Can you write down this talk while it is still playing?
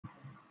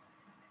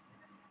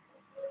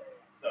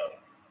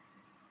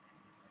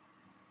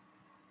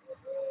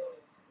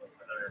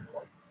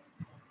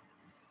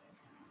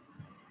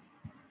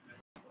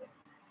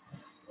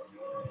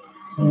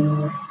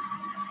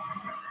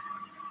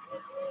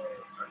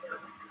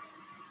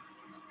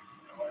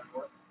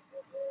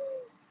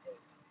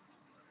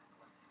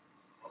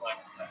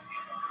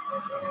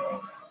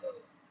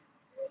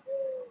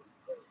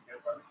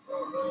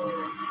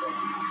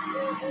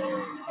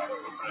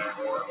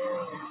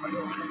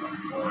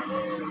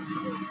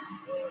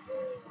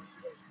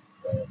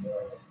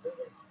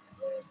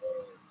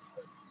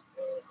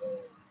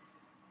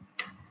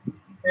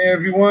Hey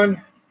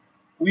everyone,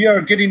 we are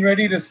getting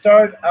ready to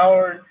start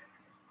our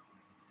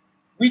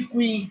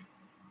weekly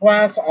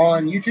class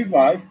on YouTube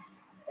Live.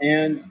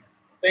 And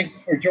thanks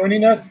for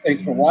joining us.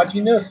 Thanks for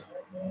watching this.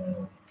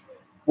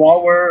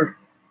 While we're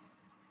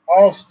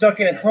all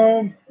stuck at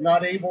home,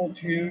 not able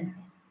to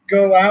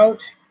go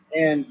out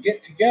and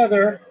get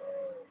together,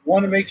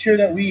 want to make sure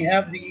that we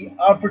have the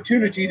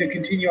opportunity to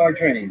continue our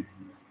training.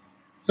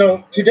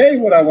 So today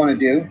what I want to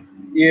do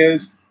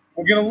is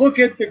we're going to look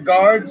at the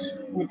guards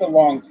with the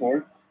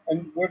longsword,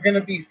 and we're going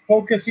to be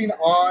focusing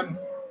on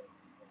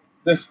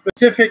the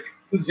specific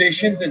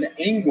positions and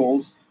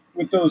angles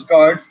with those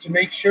guards to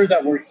make sure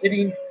that we're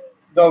hitting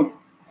the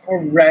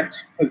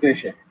correct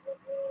position.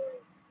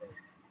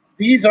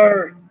 These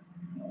are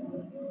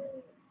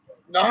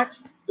not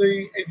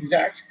the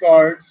exact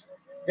guards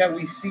that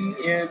we see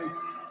in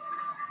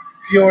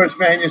Fior's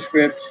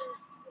manuscript,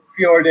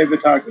 Fior de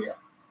Battaglia.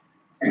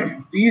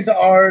 These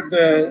are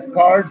the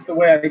guards the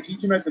way I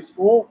teach them at the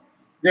school.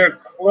 They're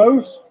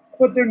close,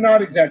 but they're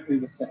not exactly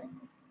the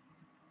same.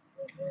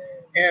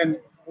 And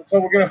so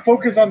we're going to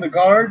focus on the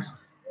guards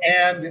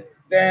and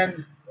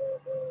then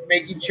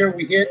making sure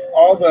we hit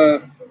all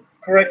the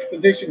correct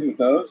positions with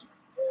those.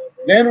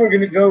 Then we're going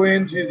to go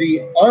into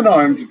the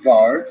unarmed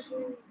guards,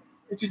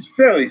 which is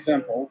fairly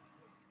simple.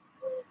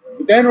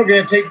 But then we're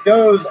going to take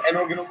those and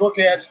we're going to look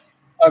at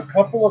a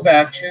couple of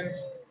actions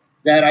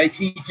that I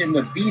teach in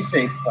the Be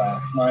Safe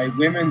class, my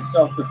women's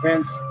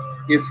self-defense,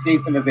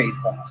 escape and evade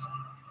class.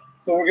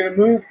 So we're going to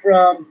move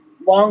from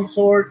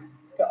longsword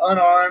to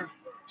unarmed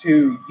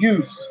to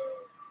use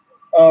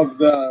of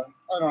the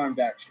unarmed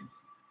action.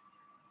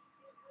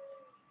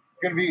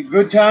 It's going to be a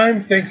good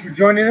time. Thanks for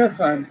joining us.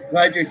 I'm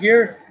glad you're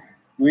here.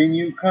 When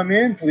you come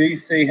in,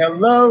 please say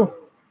hello.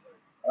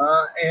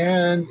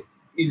 And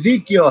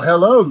Ezekiel,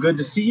 hello. Good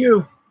to see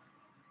you.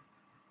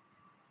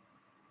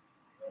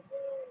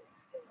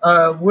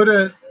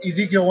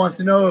 Ezekiel wants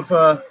to know if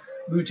a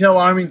Lutel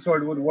arming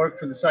sword would work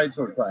for the side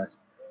sword class.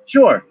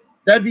 Sure,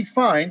 that'd be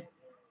fine.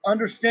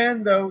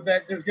 Understand, though,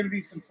 that there's going to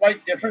be some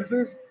slight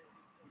differences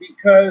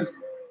because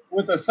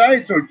with a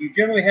side sword, you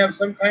generally have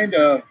some kind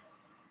of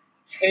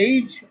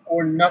cage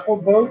or knuckle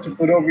bow to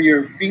put over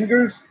your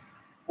fingers.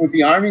 With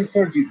the arming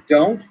sword, you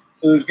don't.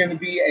 So there's going to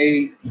be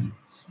a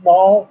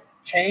small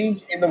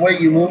change in the way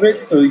you move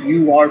it, so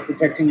you are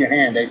protecting your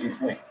hand as you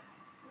swing.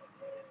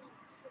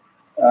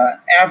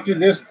 After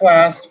this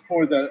class,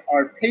 for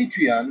our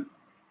Patreon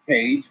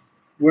page,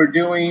 we're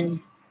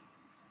doing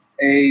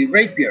a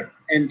rapier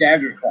and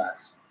dagger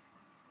class.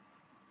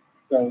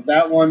 So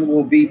that one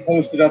will be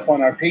posted up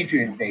on our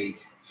Patreon page,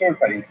 Sword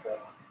Fighting School.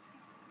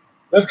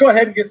 Let's go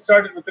ahead and get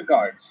started with the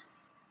guards.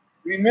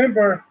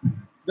 Remember,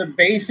 the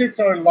basics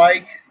are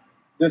like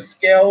the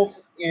scales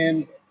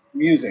in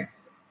music.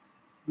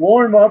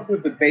 Warm up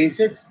with the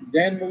basics,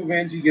 then move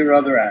into your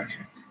other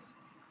actions.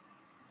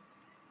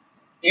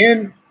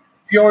 In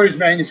Fior's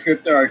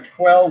manuscript, there are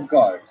 12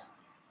 guards.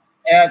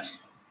 At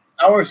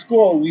our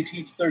school, we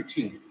teach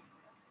 13.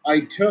 I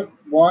took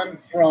one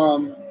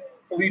from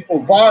Filippo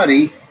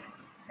Botti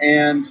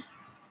and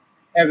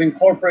have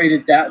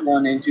incorporated that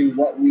one into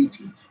what we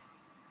teach.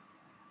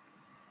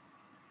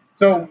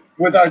 So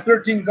with our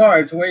 13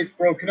 guards, the way it's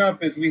broken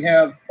up is we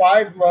have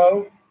 5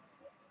 low,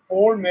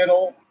 4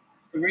 middle,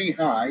 3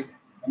 high,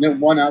 and then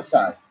 1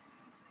 outside.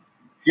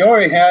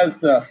 Fiore has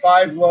the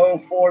 5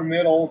 low, 4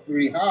 middle,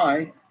 3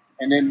 high,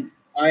 and then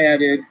I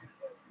added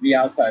the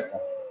outside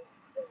one.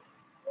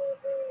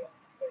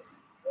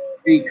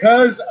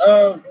 Because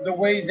of the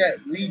way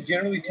that we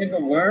generally tend to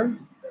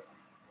learn,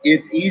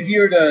 it's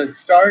easier to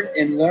start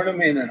and learn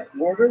them in an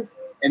order,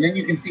 and then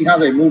you can see how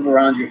they move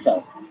around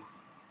yourself.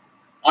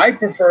 I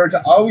prefer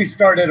to always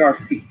start at our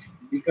feet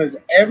because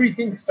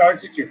everything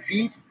starts at your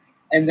feet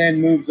and then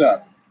moves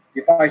up.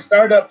 If I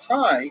start up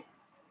high,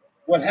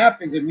 what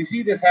happens, and we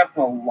see this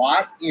happen a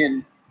lot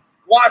in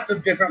lots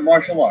of different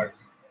martial arts,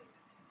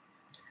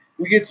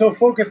 we get so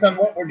focused on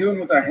what we're doing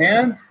with our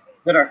hands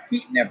that our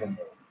feet never move.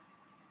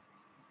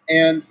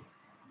 And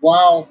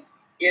while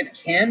it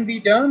can be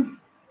done,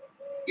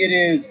 it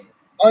is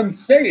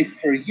unsafe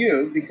for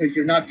you because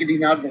you're not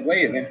getting out of the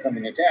way of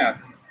incoming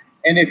attack.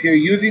 And if you're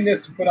using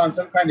this to put on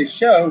some kind of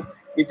show,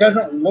 it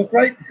doesn't look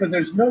right because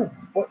there's no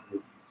foot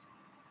movement.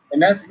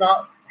 And that's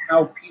not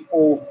how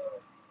people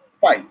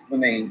fight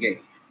when they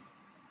engage.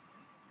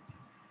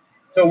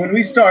 So when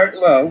we start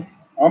low,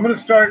 I'm going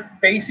to start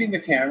facing the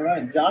camera,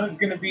 and John is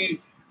going to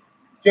be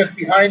just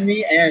behind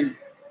me and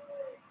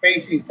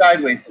facing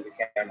sideways to the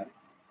camera.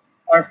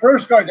 Our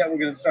first guard that we're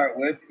going to start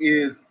with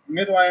is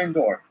middle iron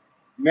door,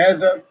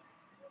 mezza,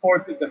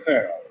 porta de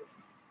ferro.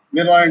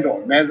 Middle iron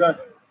door, mezza,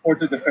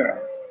 porta de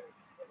ferro.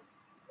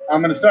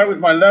 I'm going to start with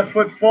my left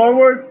foot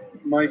forward.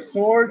 My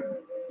sword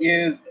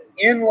is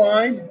in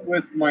line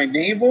with my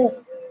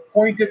navel,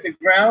 point at the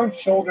ground,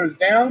 shoulders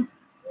down,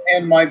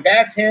 and my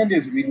backhand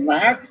is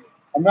relaxed.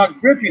 I'm not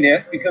gripping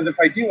it because if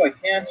I do, I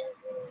can't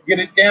get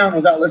it down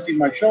without lifting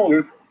my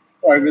shoulders,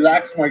 so I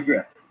relax my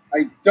grip.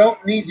 I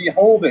don't need to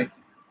hold it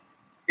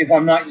if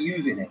I'm not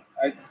using it.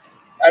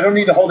 I don't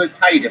need to hold it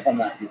tight if I'm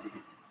not using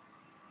it.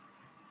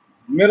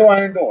 middle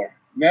iron door,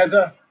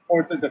 mezza,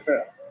 porta de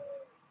ferro.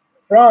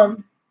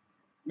 From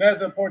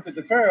mezza, porta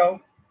de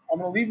ferro, I'm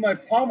going to leave my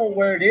pommel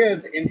where it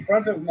is in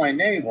front of my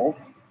navel.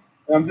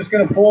 And I'm just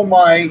going to pull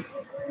my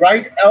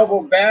right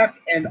elbow back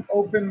and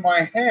open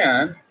my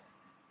hand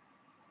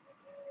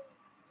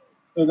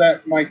so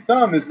that my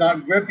thumb is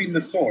not gripping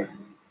the sword.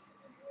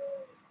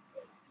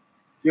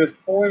 Just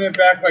pulling it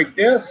back like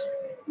this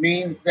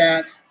means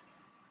that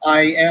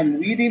I am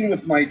leading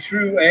with my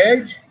true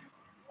edge.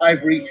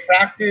 I've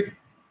retracted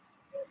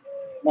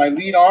my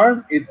lead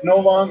arm. It's no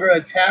longer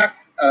a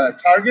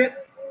target,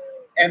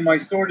 and my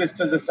sword is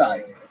to the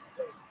side.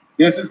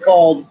 This is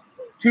called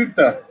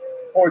tuta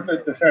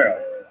porta de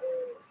ferro,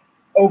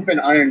 open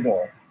iron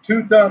door.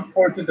 Tuta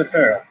porta de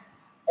ferro,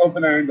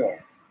 open iron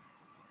door.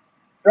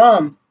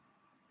 From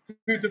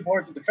tuta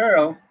porta de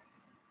ferro,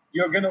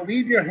 you're going to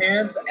leave your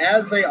hands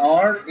as they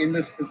are in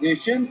this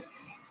position,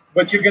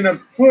 but you're going to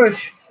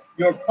push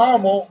your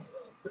pommel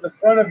to the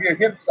front of your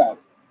hip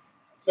socket.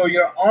 So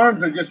your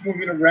arms are just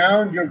moving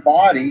around your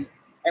body,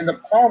 and the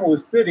pommel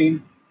is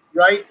sitting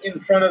right in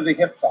front of the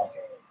hip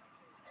socket.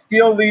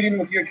 Still leading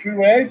with your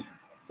true edge,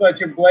 so that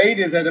your blade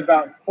is at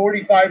about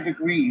 45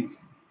 degrees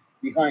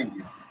behind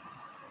you.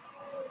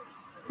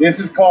 This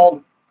is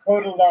called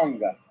coda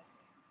longa,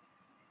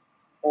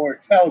 or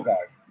tail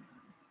guard,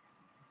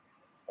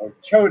 or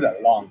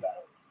choda longa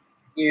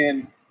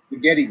in the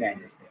Getty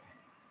manuscript.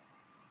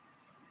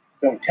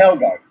 So tail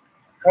guard,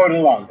 coda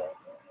longa.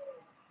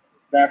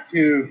 Back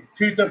to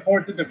tuta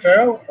porta de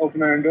ferro,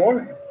 open iron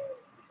door.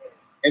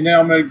 And then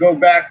I'm going to go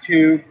back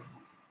to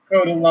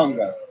coda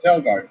longa, tail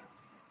guard.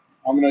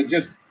 I'm going to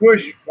just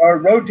push or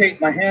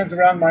rotate my hands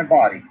around my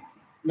body.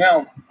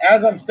 Now,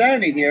 as I'm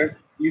standing here,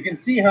 you can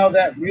see how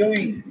that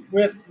really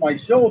twists my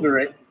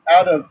shoulder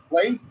out of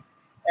place,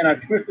 and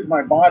I've twisted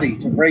my body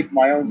to break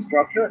my own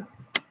structure.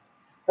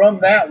 From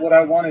that, what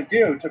I want to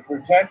do to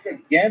protect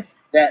against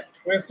that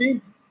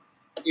twisting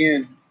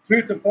in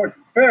tuta porta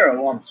de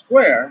ferro, I'm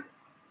square,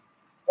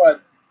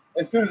 but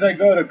as soon as I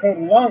go to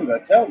coda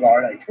longa, tail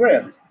guard, I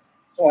twist.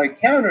 So I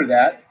counter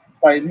that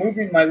by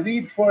moving my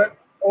lead foot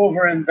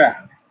over and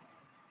back.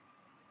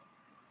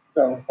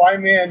 So if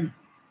I'm in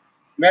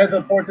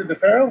mezza porta de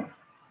ferro,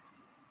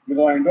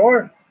 middle iron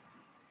door,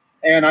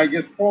 and I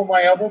just pull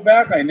my elbow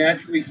back, I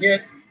naturally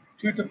hit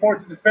tuta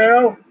porta de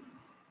ferro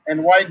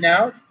and widen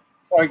out.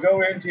 So I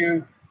go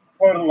into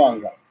coda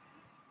longa.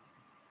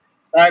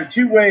 I have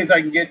two ways I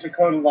can get to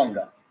coda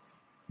longa.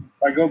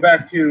 If I go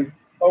back to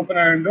open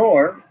iron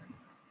door,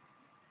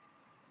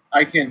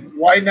 I can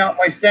widen out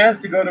my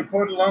stance to go to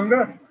coda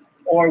longa,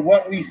 or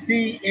what we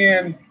see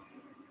in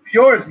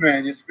Fior's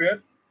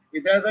manuscript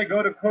is as I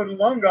go to coda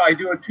longa, I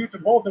do a tuta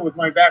volta with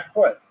my back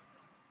foot.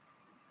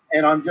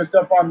 And I'm just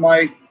up on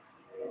my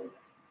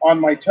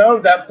toe.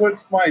 That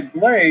puts my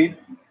blade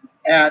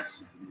at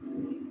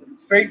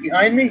straight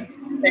behind me.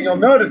 And you'll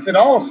notice it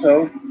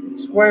also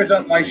squares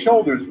up my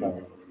shoulders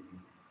more.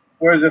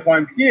 Whereas if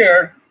I'm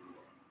here,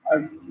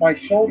 my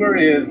shoulder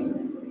is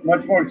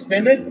much more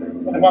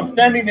extended. But if I'm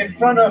standing in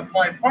front of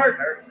my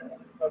partner,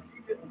 so if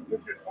you can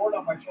put your sword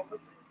on my shoulder,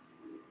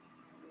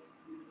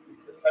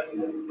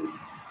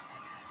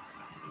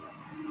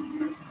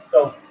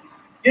 so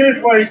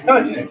here's where he's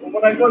touching it. But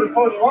when I go to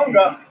coda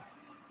longa,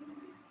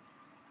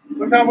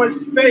 look how much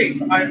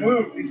space I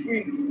move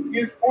between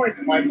his point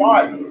and my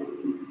body.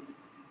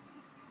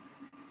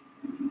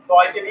 So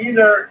I can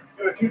either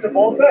do a tuta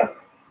volta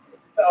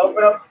to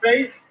open up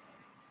space,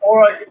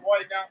 or I can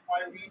widen out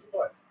my lead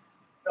foot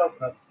to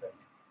open up space.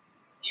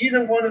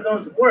 Either one of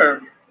those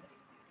work,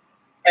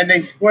 and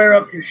they square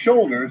up your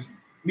shoulders,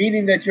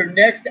 meaning that your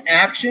next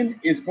action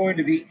is going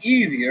to be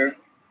easier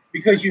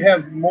because you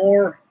have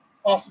more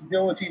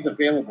possibilities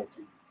available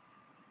to you.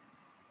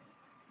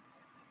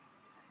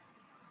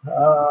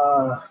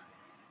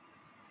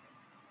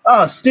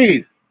 Oh,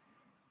 Steve,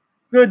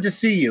 good to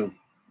see you.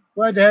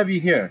 Glad to have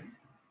you here.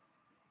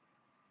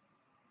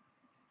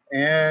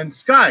 And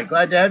Sky,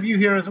 glad to have you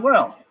here as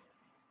well.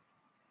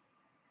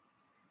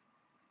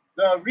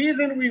 The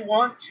reason we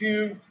want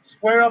to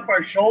square up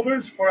our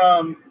shoulders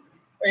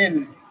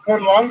in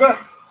coda longa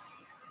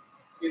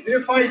is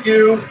if I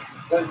do,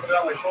 let's put it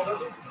on my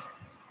shoulder.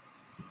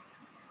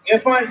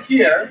 If I'm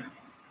here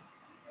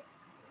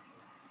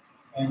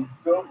and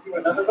go to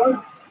another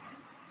one,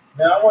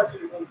 now I want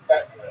you to move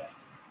that way.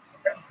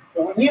 Okay?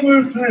 So when he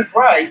moves to his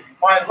right,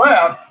 my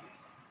left,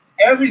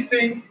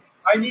 everything,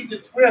 I need to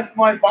twist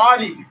my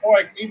body before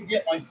I can even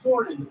get my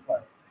sword into play.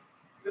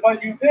 If I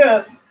do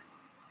this,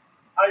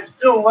 I've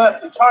still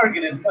left the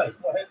target in place.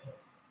 Go ahead,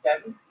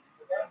 Captain.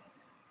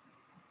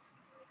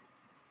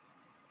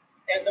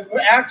 And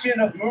the action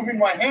of moving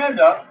my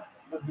hand up,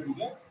 let's do it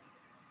again.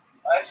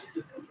 I actually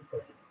just push it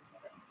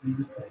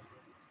forward.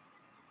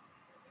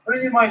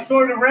 Bringing my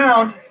sword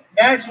around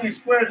naturally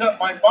squares up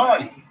my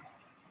body.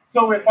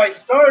 So if I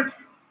start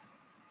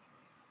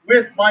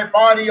with my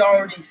body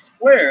already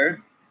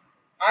squared,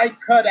 I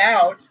cut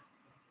out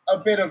a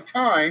bit of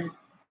time,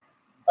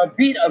 a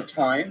beat of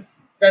time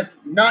that's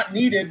not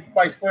needed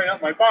by squaring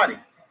up my body.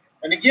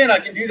 And again, I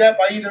can do that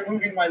by either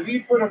moving my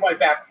lead foot or my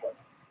back foot.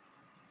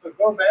 So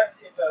go back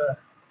into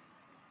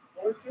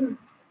fortune,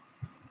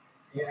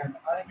 and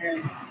I'm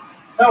in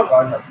tail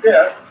guard like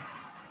this.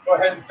 Go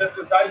ahead and step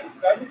to the side and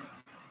study.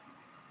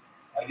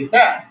 I get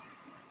that.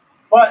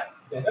 But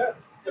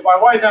if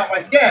I widen out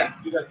my stance,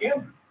 do that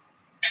again,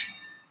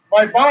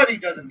 my body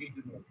doesn't need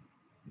to move.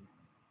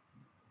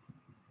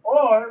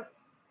 Or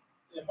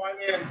if I'm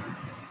in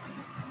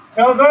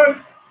tail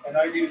guard and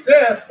I do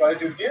this, but I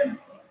do again,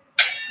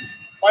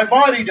 my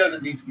body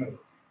doesn't need to move.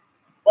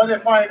 But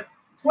if I'm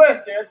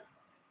twisted,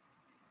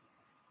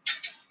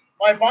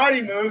 my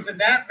body moves, and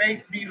that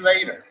makes me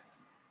later.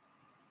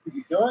 Did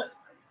you feel it?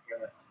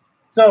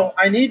 So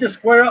I need to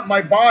square up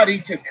my body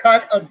to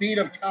cut a beat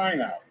of time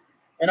out.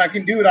 And I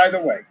can do it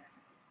either way.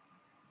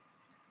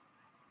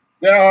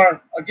 There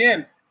are,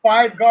 again,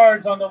 5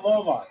 guards on the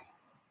low line.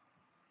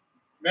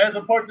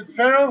 Mezzo porta de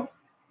ferro,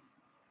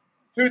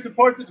 tuta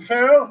porta de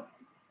ferro,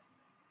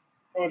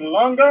 go to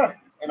longa,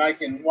 and I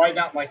can widen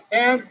out my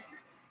stance.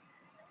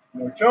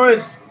 No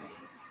choice.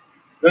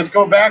 Let's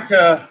go back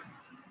to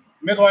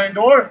midline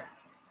door,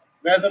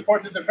 mezzo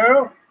porta de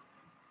ferro.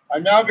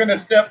 I'm now going to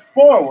step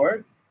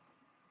forward.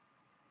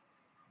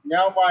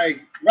 Now my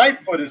right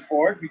foot is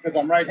forward because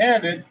I'm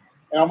right-handed,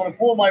 and I'm going to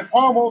pull my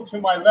pommel to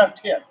my left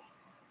hip.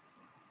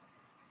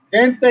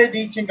 Dente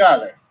di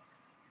cingale.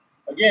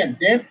 Again,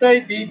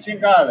 dente di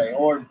cingale,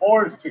 or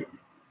boar's tooth.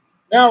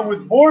 Now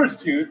with boar's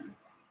tooth,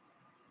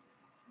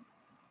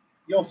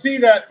 you'll see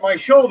that my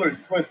shoulder's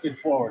twisted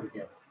forward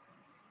again.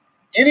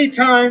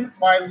 Anytime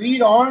my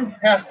lead arm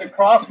has to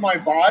cross my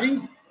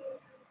body,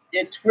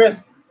 it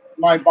twists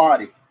my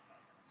body.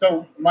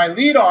 So my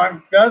lead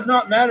arm does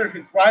not matter if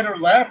it's right or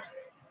left.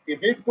 If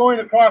it's going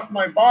across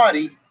my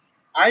body,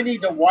 I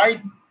need to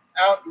widen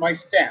out my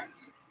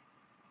stance.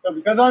 So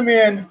because I'm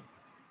in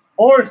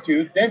boar's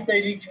tooth, dente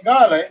di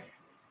cingale,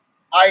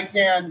 I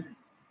can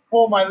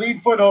pull my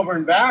lead foot over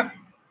and back,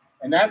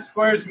 and that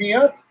squares me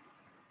up.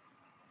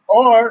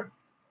 Or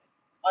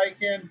I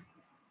can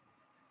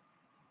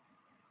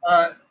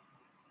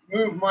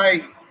move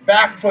my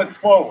back foot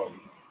forward.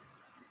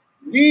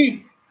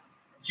 We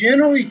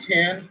generally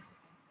tend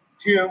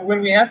to,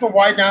 when we have to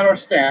widen out our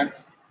stance,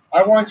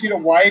 I want you to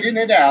widen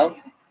it out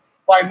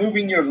by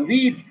moving your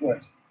lead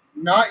foot,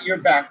 not your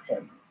back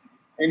foot.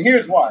 And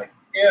here's why.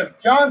 If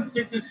John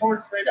sticks his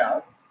sword straight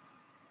out,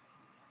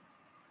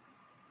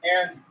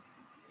 and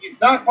he's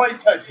not quite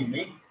touching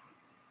me,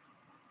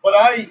 but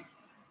I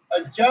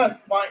adjust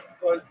my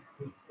foot,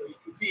 so you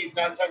can see he's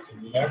not touching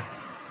me there.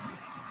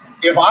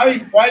 If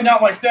I widen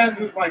out my stance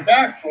with my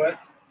back foot,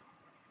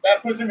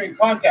 that puts him in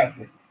contact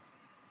with me.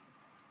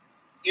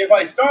 If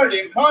I start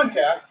in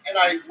contact and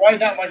I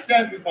widen out my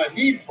stance with my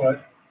lead foot,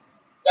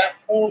 that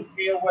pulls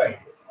me away.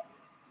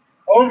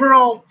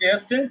 Overall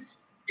distance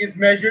is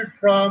measured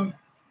from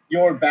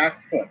your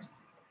back foot.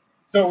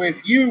 So if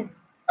you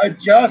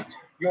adjust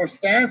your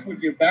stance with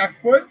your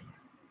back foot,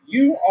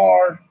 you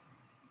are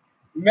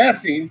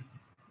messing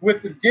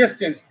with the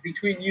distance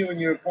between you and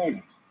your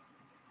opponent.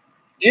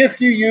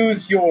 If you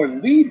use your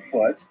lead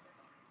foot,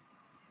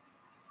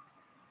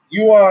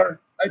 you are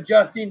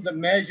adjusting the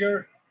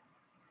measure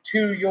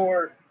to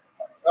your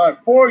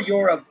for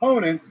your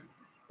opponent's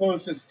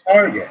closest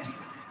target.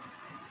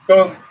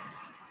 So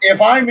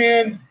if I'm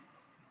in,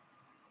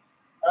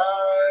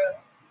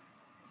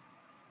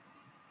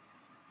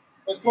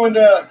 let's go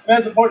into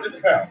mezzo porta de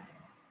ferro.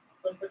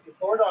 Let's put the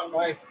sword on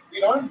my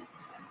lead arm.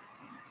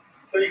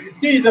 So you can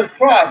see the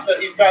cross that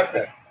he's got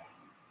there.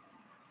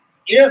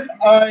 If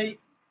I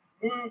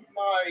move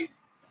my,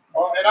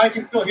 and I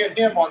can still hit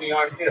him on the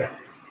arm here.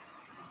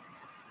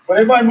 But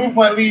if I move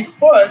my lead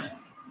foot,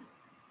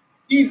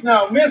 he's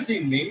now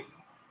missing me.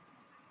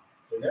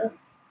 See there?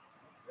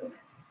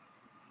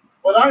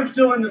 But I'm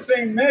still in the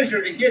same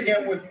measure to hit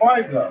him with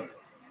my glove.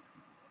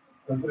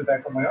 So put it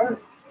back on my arm.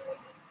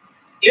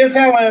 If,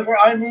 however,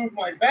 I move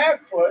my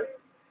back foot,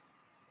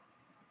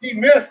 he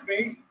missed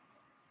me,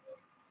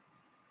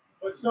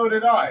 but so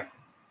did I.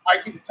 I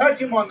can touch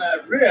him on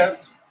that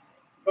wrist,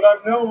 but I'm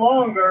no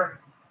longer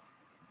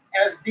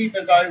as deep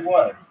as I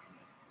was.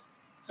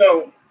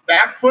 So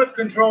back foot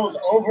controls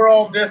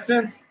overall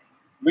distance,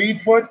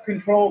 lead foot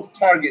controls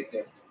target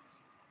distance.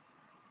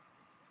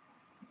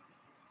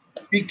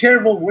 Be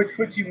careful which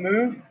foot you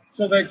move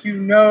so that you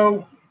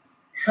know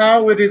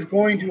how it is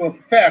going to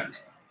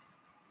affect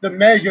the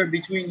measure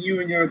between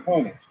you and your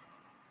opponent.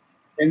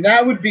 And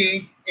that would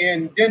be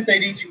in dente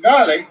di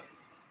cingale.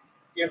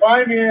 If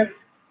I'm in,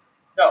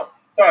 no,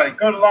 sorry,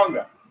 go to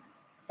longa,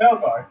 tail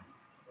guard.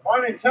 If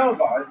I'm in tail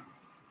guard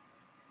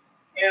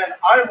and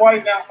I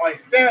widen out my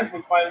stance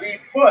with my lead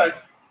foot,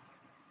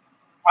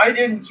 I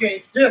didn't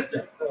change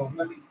distance. So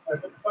let me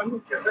put this on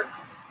you, kiss it.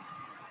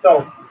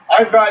 So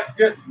I've got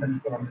distance. Let me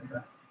put on this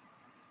side.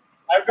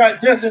 I've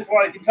got distance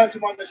where I can touch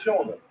him on the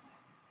shoulder.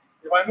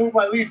 If I move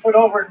my lead foot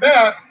over and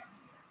back,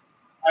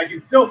 I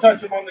can still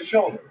touch him on the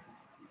shoulder.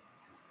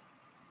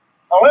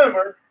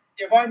 However,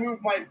 if I move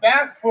my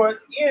back foot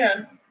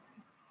in,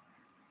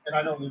 and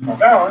I don't lose my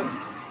balance,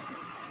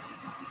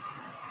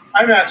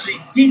 I'm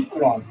actually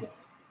deeper on him.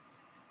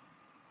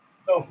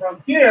 So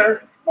from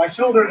here, my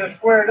shoulders are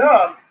squared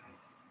up,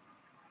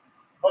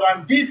 but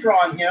I'm deeper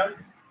on him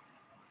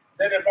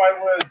than if I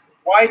was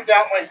widened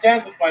out my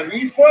stance with my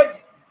lead foot.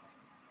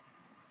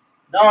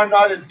 Now I'm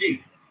not as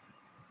deep.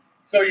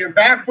 So your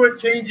back foot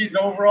changes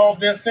overall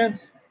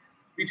distance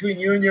between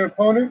you and your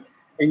opponent,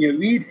 and your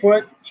lead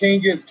foot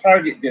changes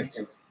target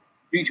distance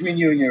between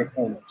you and your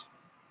opponent.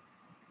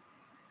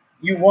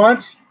 You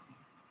want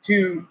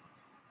to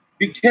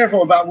be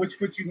careful about which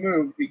foot you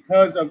move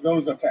because of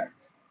those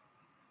effects.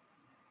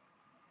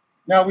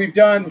 Now we've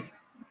done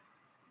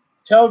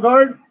tail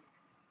guard,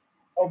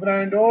 open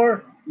iron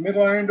door,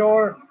 middle iron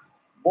door,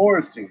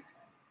 boar's tooth.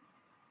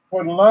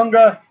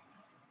 Portalunga,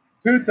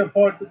 tutta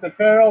porta de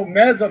ferro,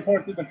 mezza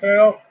porta de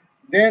ferro,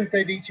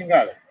 dente di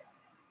cingale.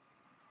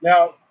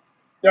 Now,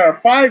 there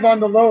are 5 on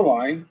the low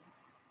line.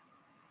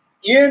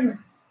 In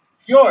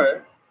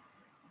Fior,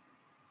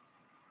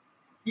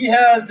 he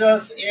has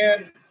us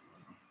in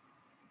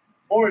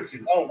boar's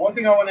tooth. Oh, one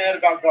thing I want to add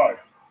about guards.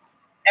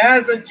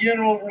 As a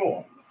general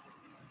rule,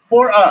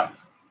 for us,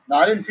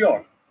 not in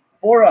Fior,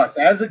 for us,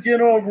 as a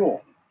general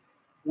rule,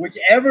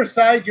 whichever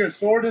side your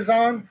sword is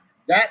on,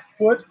 that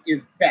foot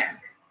is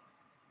back.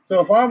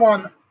 So if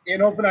I'm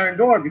in open iron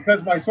door,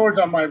 because my sword's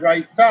on my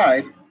right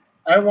side,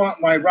 I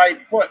want my right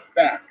foot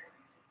back.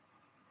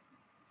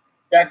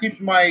 That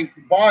keeps my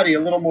body a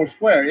little more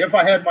square. If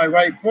I had my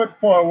right foot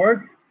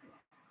forward,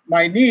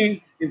 my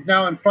knee is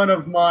now in front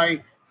of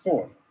my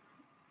sword.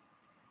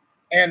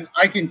 And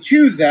I can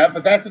choose that,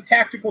 but that's a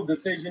tactical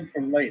decision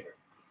for later.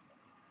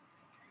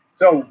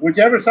 So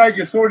whichever side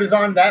your sword is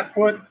on, that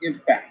foot is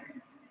back.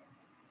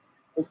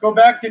 Let's go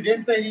back to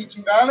dente di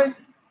cingale.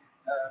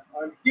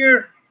 I'm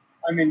here.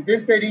 I'm in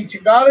dente di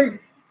cingale.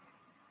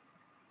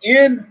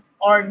 In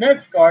our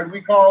next guard,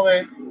 we call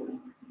it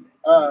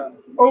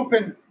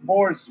open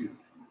boar's tooth.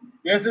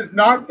 This is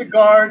not the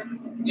guard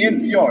in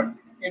Fior.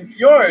 In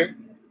Fior,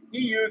 he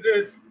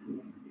uses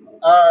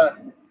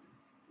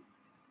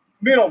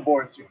middle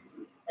boar's tooth.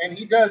 And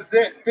he does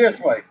it this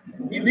way.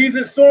 He leaves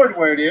his sword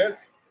where it is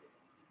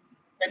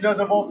and does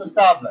a volta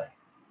stable.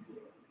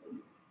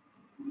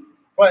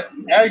 But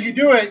as you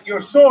do it,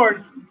 your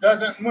sword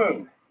doesn't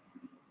move.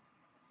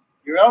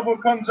 Your elbow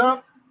comes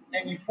up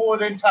and you pull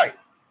it in tight.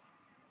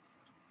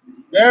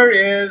 There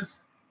is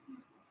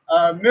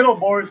a middle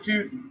boar's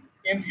tooth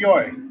in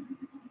Fiore.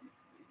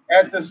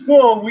 At the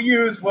school, we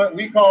use what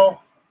we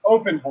call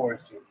open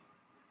boar's tooth.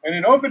 And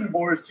in open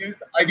boar's tooth,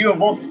 I do a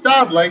volta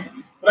stable,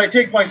 but I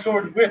take my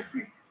sword with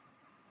me.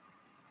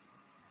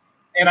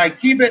 And I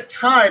keep it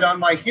tied on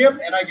my hip,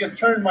 and I just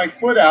turn my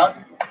foot out,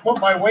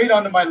 put my weight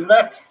onto my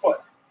left foot.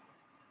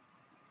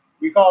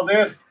 We call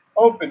this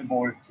open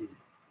boar's tooth.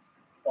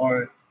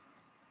 Or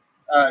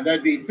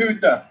that'd be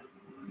tutta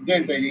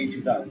dente di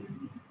cingale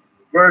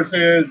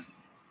versus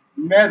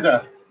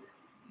mezza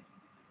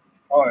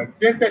or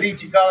dente di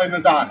cingale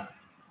mezzana.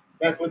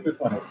 That's what this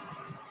one is.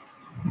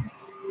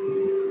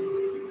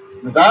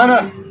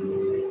 Mezzana,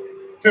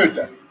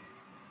 tutta.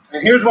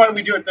 And here's why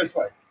we do it this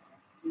way.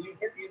 Can you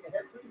hit me in the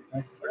head, please?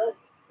 Nice and slow.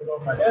 Put it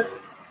over my head.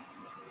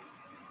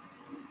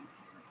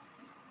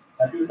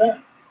 Happy with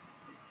that?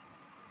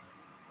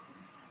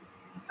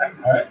 All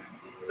right.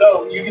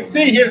 So you can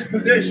see his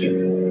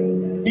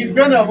position. He's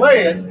going to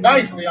lay it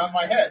nicely on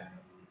my head.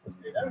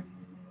 See that?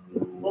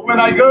 But when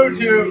I go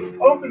to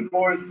open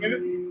boar's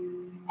tooth,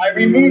 I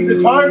remove the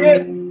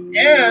target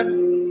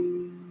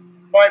and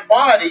my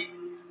body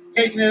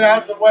taking it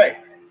out of the way.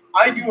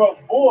 I do a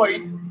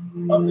void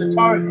of the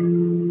target.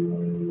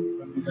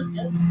 He's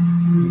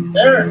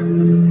there. And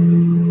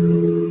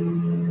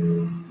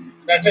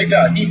I take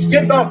that. He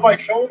skipped off my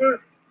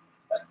shoulder.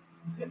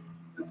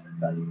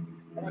 How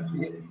much you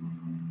hit it?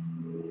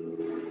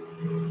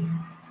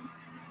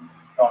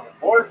 On the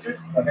board, too.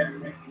 Go ahead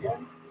and make it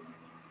again.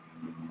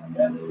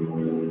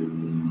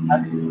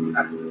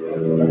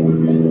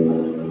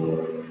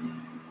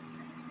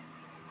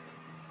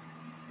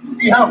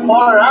 See how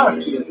far out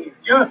he is? He's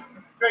just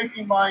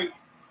scraping my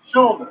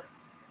shoulder,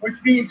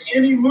 which means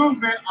any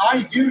movement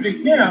I do to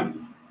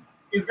him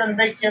is going to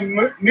make him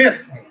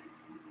miss me.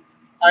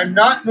 I'm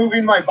not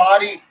moving my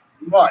body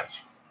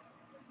much.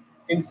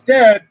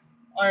 Instead,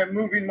 I am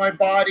moving my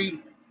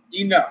body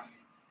enough.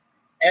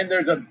 And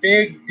there's a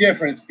big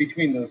difference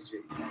between those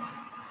two.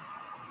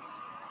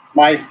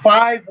 My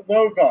 5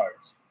 low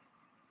guards.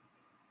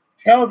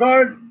 Tail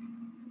guard.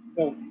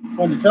 So,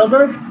 on the tail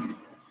guard.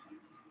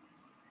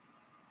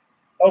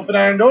 Open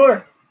iron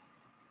door.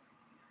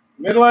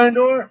 Middle iron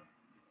door.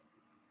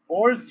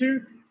 Boar's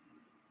tooth.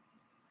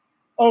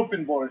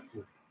 Open boar's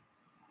tooth.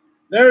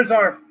 There's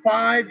our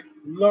 5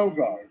 low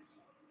guards.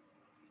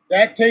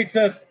 That takes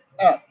us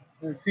up.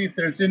 Let's see if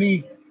there's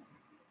any.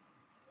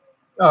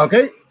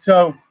 Okay,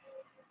 so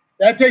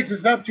that takes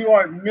us up to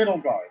our middle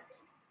guards.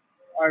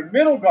 Our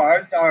middle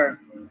guards are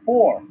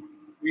 4.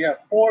 We have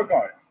 4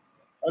 guards.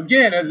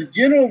 Again, as a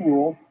general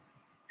rule,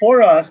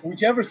 for us,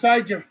 whichever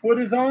side your foot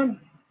is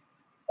on,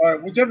 or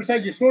whichever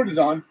side your sword is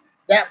on,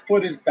 that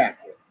foot is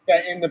backward,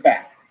 in the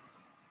back.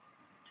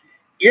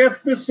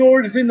 If the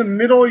sword is in the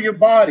middle of your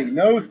body,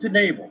 nose to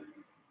navel,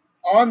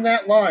 on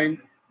that line,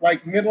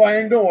 like middle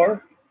iron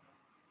door,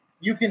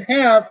 you can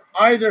have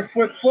either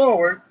foot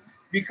forward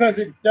because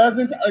it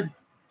doesn't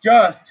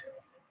adjust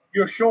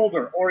your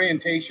shoulder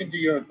orientation to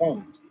your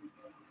opponent.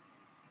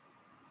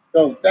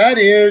 So that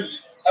is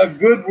a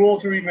good rule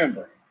to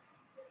remember.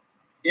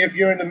 If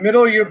you're in the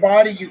middle of your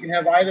body, you can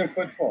have either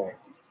foot forward.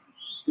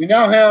 We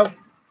now have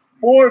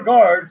 4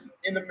 guards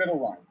in the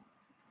middle line.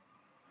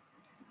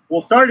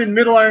 We'll start in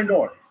middle iron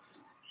door.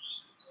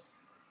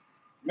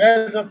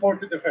 Mezza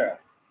porta de ferro.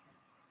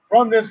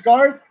 From this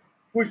guard,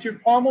 push your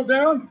pommel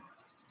down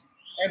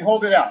and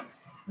hold it out.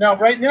 Now,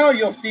 right now,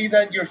 you'll see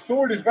that your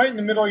sword is right in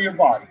the middle of your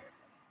body.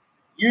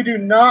 You do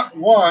not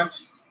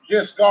want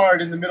this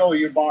guard in the middle of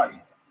your body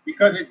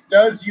because it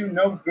does you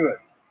no good.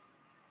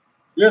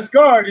 This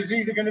guard is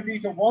either going to be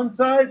to one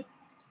side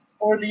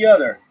or the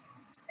other.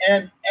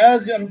 And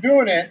as I'm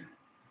doing it,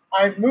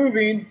 I'm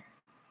moving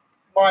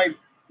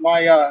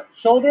my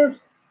shoulders,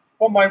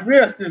 but my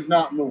wrist is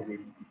not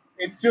moving.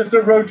 It's just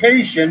a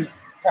rotation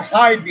to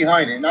hide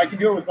behind it. And I can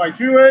do it with my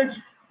true edge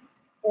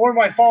or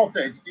my false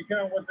edge,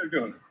 depending on what they're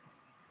doing.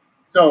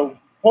 So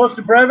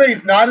posta breve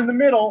is not in the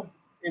middle.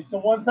 It's to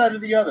one side or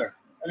the other.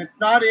 And it's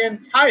not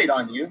in tight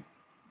on you.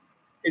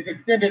 It's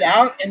extended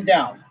out and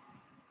down.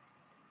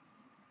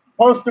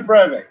 Posta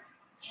breve,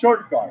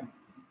 short guard.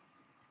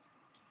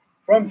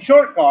 From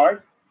short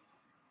guard,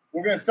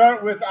 we're going to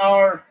start with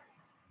our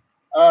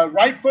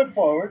right foot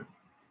forward,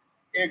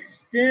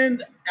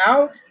 extend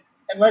out,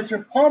 and let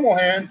your pommel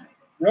hand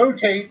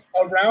rotate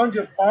around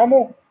your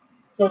pommel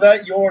so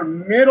that your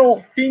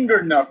middle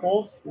finger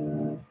knuckles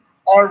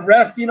are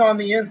resting on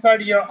the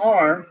inside of your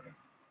arm.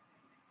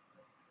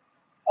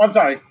 I'm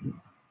sorry,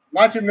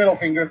 not your middle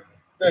finger.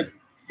 The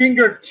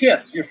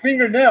fingertips, your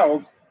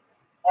fingernails,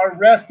 are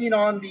resting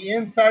on the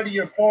inside of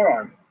your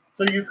forearm.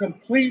 So you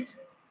complete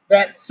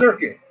that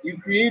circuit. You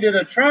created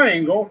a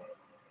triangle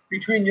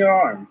between your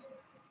arms.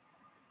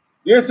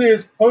 This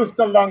is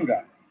posta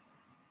lunga,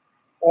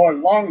 or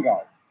long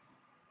guard.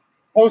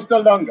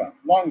 Posta lunga,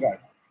 long guard.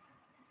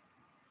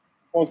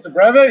 Posta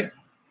breve,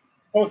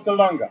 posta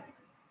lunga.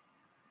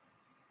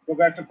 Go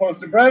back to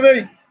posta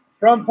breve.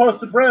 From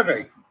posta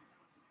breve,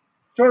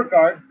 short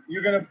guard,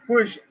 you're going to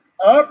push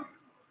up,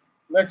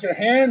 let your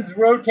hands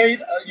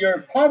rotate,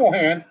 your pommel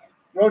hand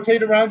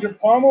rotate around your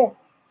pommel,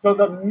 so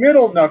the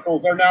middle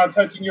knuckles are now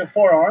touching your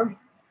forearm,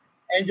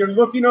 and you're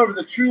looking over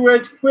the true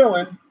edge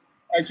quillin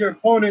at your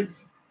opponent's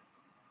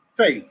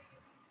face.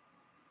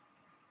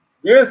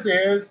 This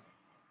is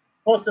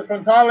posta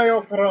frontale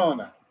o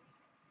corona,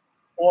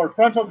 or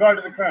frontal guard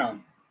of the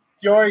crown.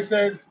 Fiore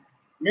says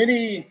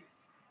many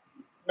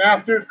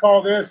masters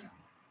call this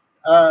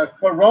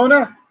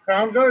corona,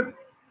 crown guard.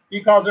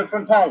 He calls it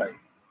frontale,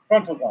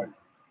 frontal guard.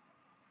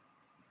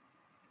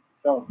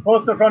 So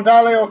posta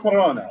frontale o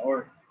corona,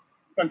 or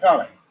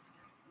frontale,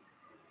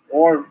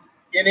 or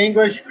in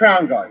English,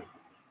 crown guard.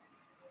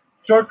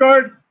 Short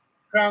guard,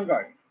 crown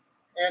guard.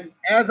 And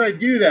as I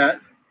do that,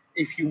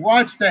 if you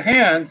watch the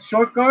hands,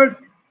 short guard,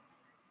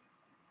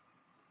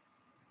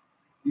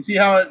 you see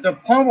how the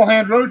pommel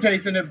hand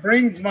rotates and it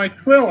brings my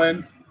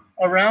quillins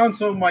around,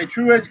 so my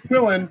true edge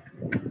quillin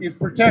is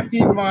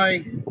protecting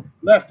my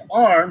left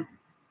arm.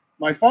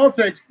 My false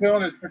edge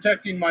quillin is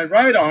protecting my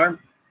right arm,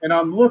 and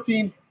I'm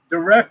looking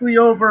directly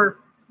over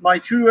my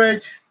true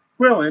edge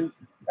quillin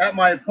at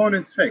my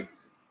opponent's face.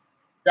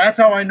 That's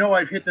how I know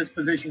I've hit this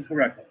position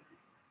correctly.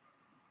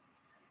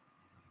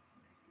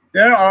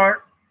 There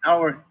are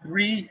our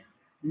 3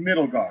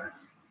 middle guards.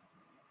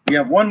 We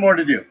have 1 more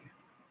to do.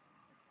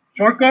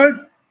 Short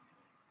guard.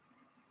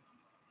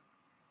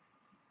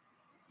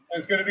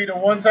 It's going to be to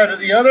one side or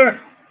the other.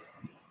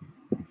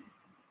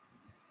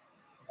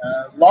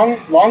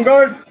 Long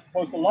guard,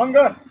 posta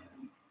longa,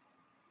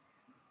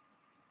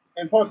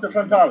 and posta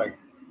frontale.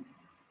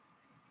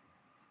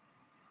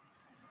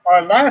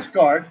 Our last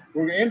guard,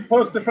 we're in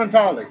posta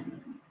frontale,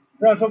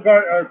 frontal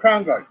guard or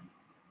crown guard.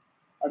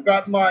 I've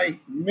got my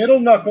middle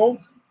knuckles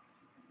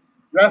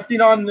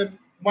resting on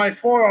my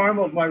forearm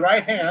of my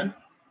right hand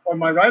or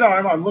my right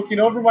arm. I'm looking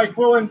over my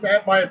quillins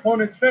at my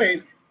opponent's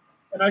face,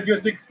 and I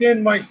just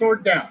extend my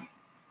sword down.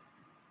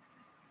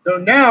 So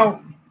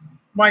now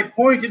my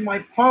point and my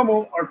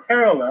pommel are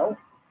parallel.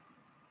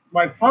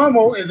 My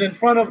pommel is in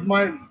front of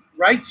my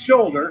right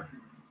shoulder,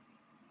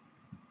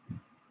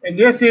 and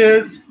this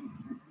is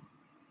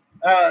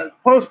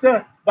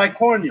posta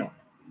bicornio,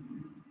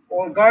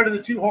 or guard of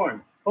the 2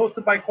 horns,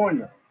 posta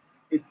bicornio.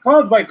 It's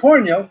called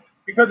bicornio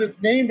because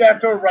it's named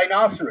after a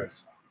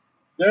rhinoceros.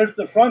 There's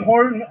the front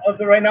horn of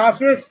the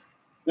rhinoceros,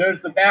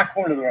 there's the back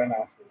horn of the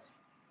rhinoceros.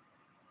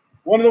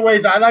 One of the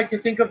ways I like to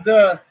think of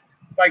the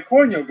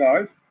bicornio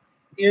guard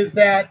is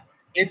that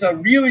it's a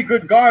really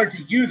good guard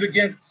to use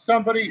against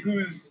somebody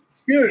whose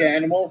spirit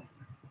animal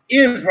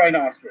is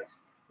rhinoceros.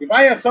 If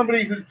I have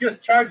somebody who's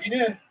just charging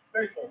in,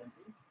 very slowly,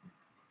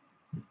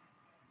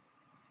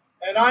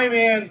 and I'm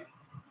in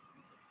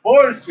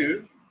boar's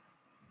tooth,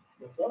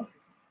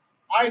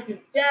 I can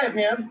stab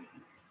him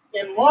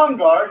in long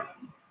guard,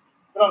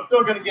 but I'm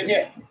still going to get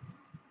hit.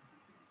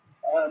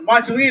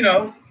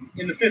 Macellino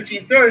in the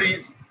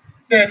 1530s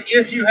said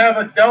if you have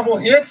a double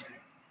hit,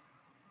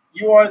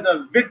 you are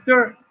the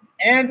victor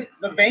and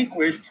the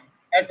vanquished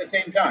at the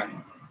same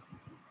time.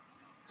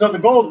 So the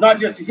goal is not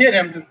just to hit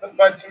him,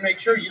 but to make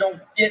sure you don't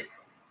get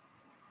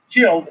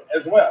killed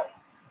as well.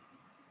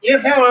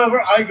 If,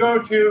 however, I go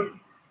to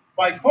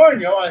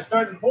Bicornio, I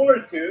start in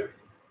Boar's Tooth,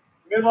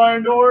 middle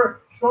iron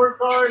door, short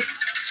guard,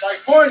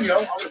 Bicornio,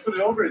 I'm going to put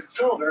it over his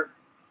shoulder.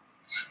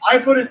 I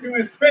put it through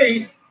his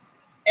face,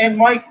 and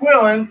my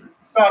Quillins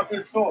stop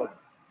his sword.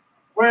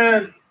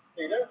 Whereas,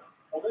 stay there,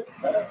 hold it,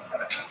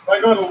 if I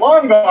go to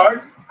long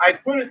guard, I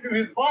put it through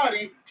his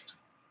body,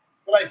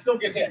 but I still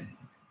get hit.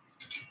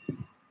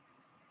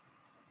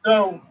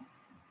 So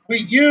we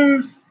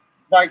use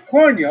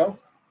Bicornio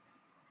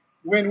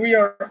when we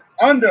are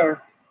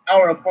under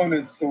our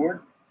opponent's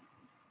sword,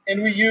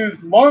 and we use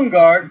long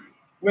guard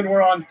when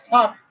we're on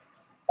top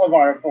of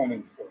our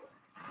opponent's sword.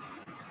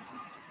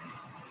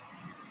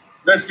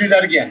 Let's do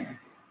that again.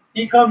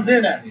 He comes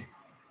in at me.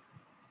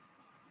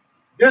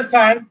 This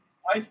time,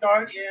 I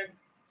start in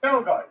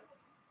tail guard.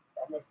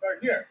 I'm going to start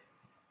here.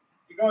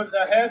 He goes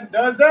ahead and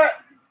does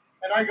that,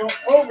 and I go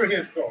over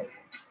his sword.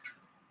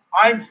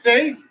 I'm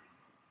safe,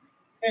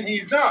 and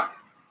he's not.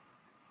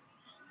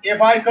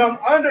 If I come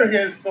under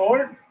his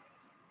sword,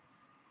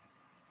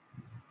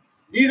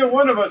 neither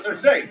one of us are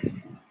safe.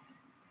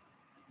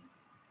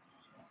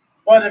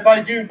 But if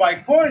I do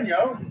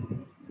Bicornio,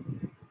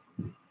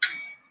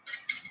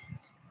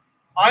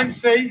 I'm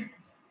safe,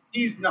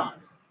 he's not.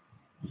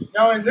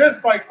 Now in this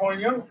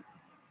Bicornio,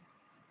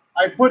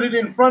 I put it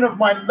in front of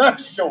my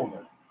left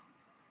shoulder,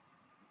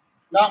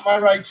 not my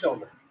right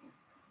shoulder.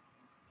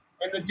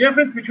 And the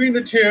difference between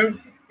the two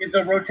is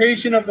the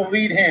rotation of the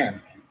lead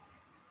hand.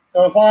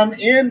 So if I'm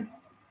in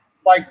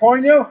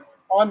Bicornio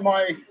on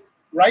my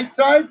right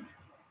side,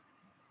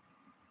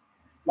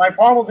 my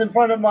pommel's in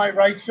front of my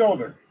right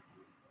shoulder.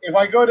 If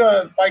I go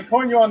to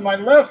Bicornio on my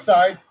left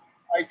side,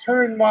 I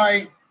turn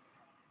my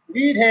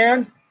lead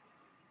hand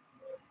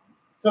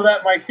so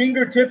that my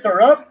fingertips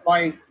are up,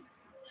 my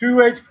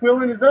two-edged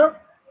quillin is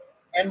up,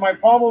 and my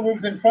pommel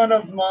moves in front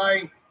of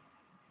my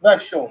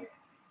left shoulder.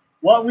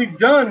 What we've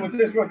done with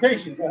this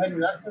rotation, go ahead and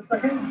do that for a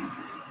second,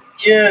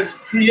 is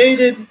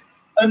created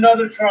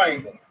another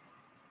triangle.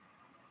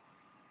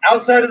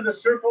 Outside of the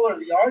circle or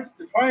the arch,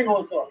 the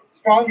triangle is the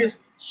strongest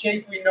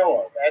shape we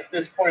know of at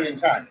this point in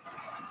time.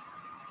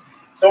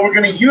 So we're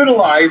going to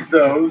utilize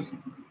those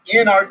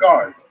in our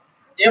guard.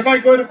 If I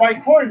go to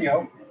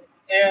Bicornio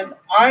and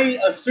I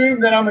assume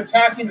that I'm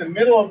attacking the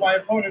middle of my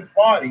opponent's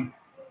body,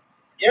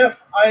 if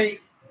I'm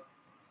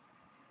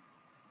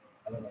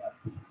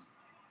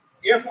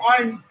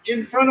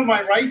in front of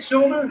my right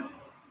shoulder,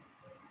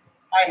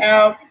 I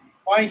have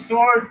my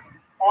sword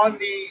on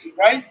the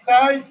right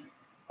side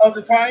of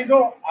the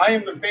triangle. I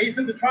am the base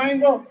of the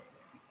triangle.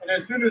 And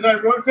as soon as I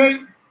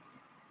rotate,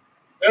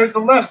 there's the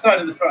left side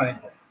of the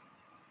triangle.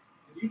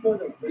 Can you go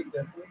to right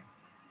there, please?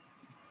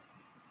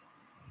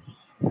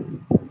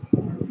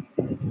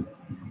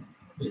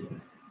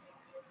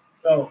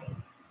 So,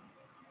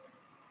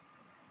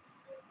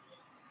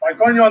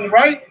 Bicornio on the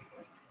right,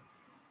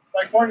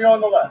 Bicornio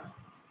on the left.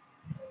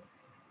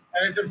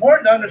 And it's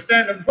important to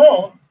understand them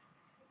both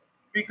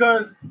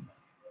because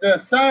the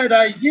side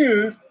I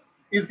use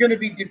is going to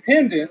be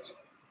dependent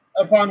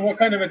upon what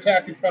kind of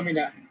attack is coming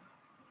at me.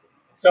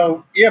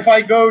 So if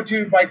I go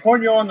to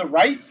Bicornio on the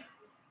right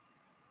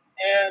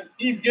and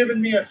he's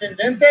given me a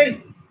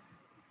fendente,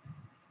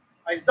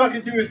 I stuck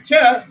it through his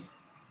chest,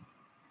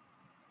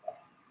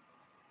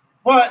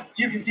 but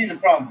you can see the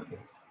problem with this.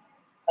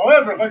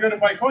 However, if I go to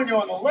Bicornio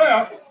on the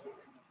left,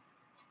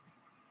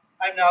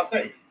 I'm now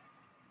safe.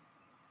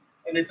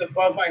 And it's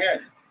above my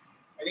head.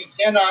 And he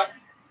cannot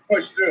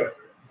push through it.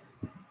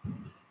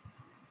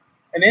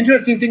 An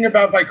interesting thing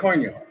about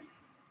Bicornio,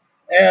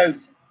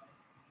 as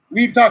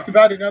we've talked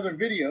about in other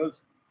videos,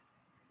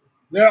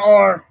 there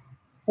are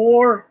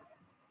 4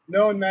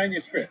 known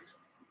manuscripts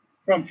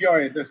from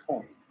Fiore at this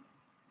point.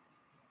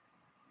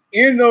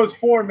 In those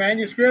 4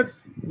 manuscripts,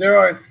 there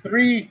are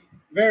 3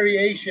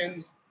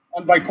 variations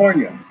on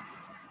Bicornio.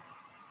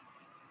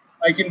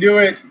 I can do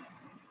it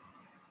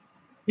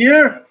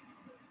here,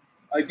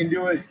 I can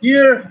do it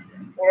here,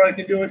 or I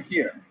can do it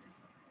here.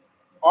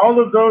 All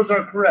of those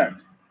are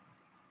correct.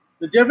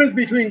 The difference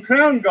between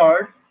crown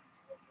guard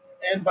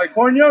and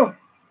Bicornio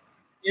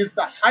is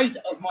the height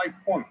of my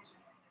point.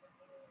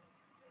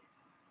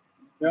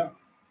 Yeah.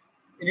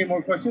 Any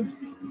more questions?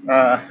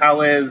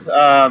 How is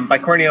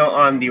Bicornio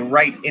on the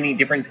right any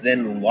different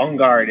than long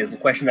guard is a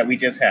question that we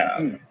just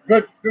have.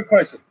 Good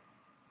question.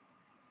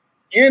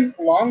 In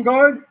long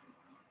guard,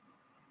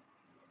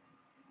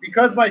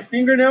 because my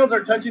fingernails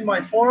are touching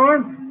my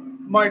forearm,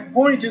 my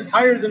point is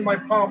higher than my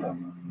pommel.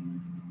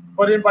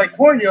 But in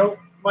Bicornio,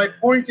 my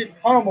point and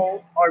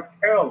pommel are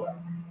parallel.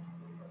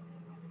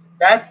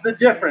 That's the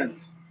difference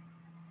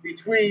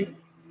between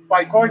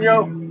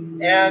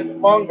Bicornio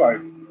and long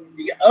guard.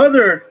 The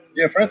other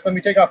difference, let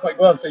me take off my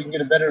gloves so you can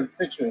get a better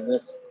picture of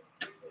this,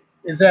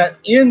 is that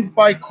in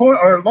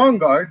long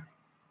guard,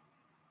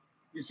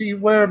 You see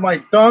where my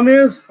thumb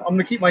is? I'm going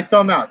to keep my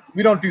thumb out.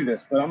 We don't do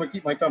this, but I'm going to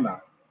keep my thumb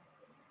out.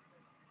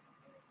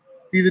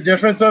 See the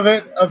difference of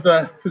it, of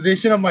the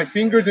position of my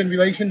fingers in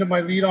relation to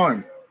my lead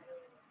arm?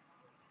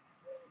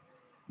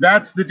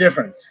 That's the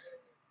difference.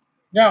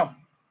 Now,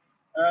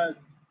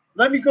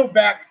 let me go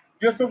back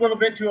just a little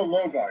bit to a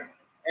low guard,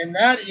 and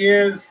that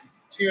is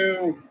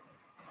to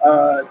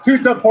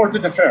Tuta Porta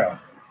de Ferro.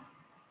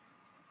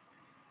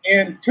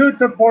 In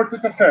Tuta Porta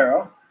de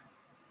Ferro,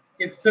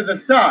 it's to the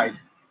side.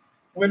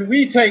 When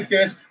we take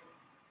this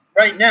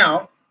right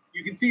now,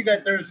 you can see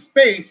that there's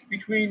space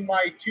between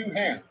my two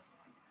hands.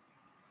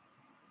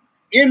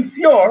 In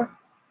Fior,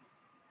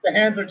 the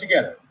hands are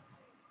together.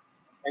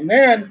 And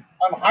then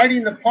I'm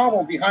hiding the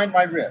pommel behind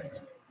my wrist.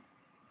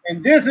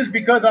 And this is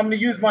because I'm going to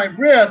use my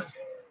wrist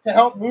to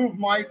help move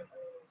my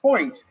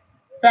point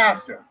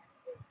faster.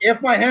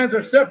 If my hands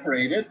are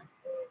separated,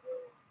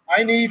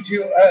 I need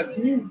to,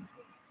 can you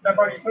step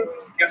on your foot?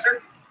 Yes,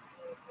 sir.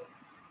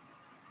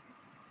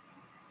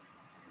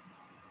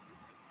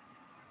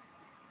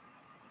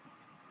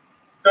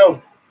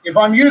 So if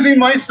I'm using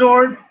my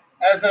sword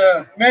as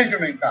a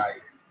measurement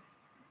guide,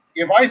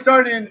 if I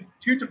start in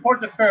Tuta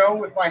Porta Ferro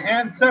with my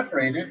hands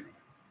separated,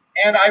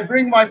 and I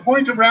bring my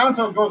point around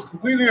so it goes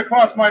completely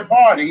across my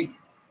body,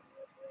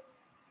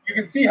 you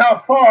can see how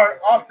far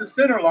off the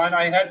center line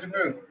I had to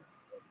move.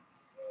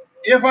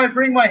 If I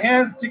bring my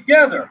hands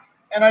together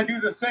and I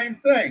do the same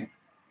thing,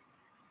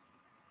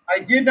 I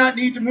did not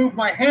need to move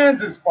my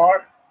hands as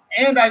far,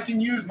 and I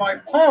can use my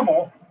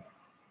pommel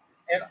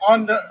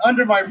and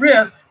under my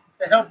wrist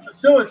to help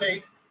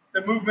facilitate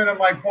the movement of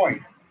my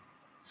point.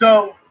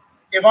 So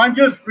if I'm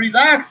just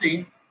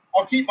relaxing,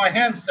 I'll keep my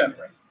hands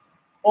separate.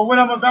 But when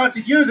I'm about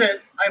to use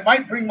it, I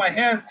might bring my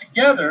hands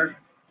together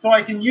so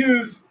I can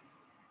use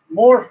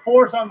more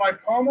force on my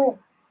pommel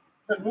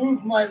to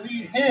move my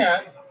lead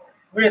hand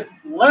with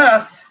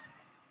less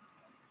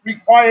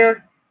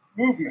required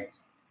movement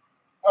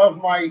of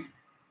my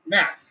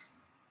mass.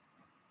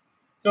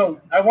 So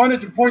I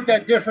wanted to point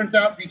that difference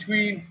out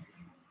between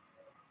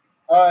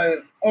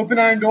open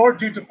iron door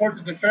Tuta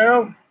Porta de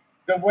Ferro,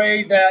 the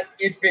way that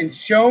it's been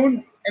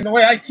shown, and the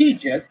way I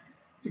teach it.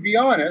 To be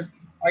honest,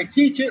 I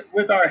teach it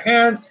with our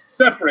hands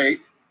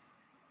separate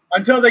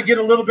until they get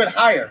a little bit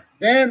higher.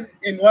 Then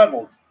in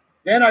levels,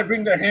 then I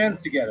bring their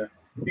hands together,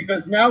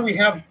 because now we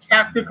have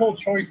tactical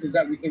choices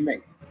that we can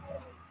make.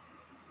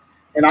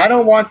 And I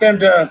don't want them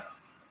to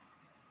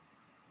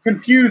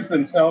confuse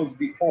themselves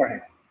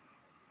beforehand.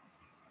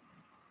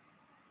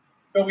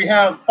 So we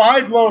have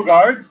 5 low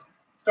guards,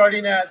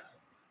 starting at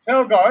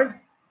tail guard,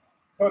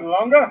 coda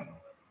longa,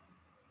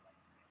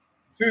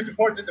 Tuta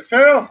Porta de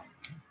Ferro,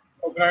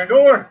 open iron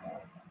door,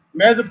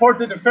 mezza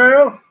porta de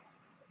ferro,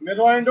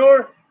 middle iron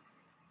door,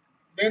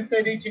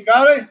 dente di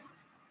cingare,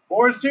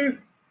 boar's tooth,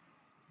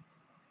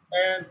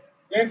 and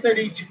dente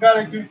di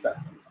cingare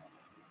tuta,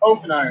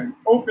 open iron,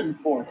 open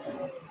board.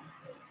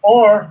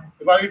 Or,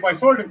 if I leave my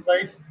sword in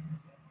place,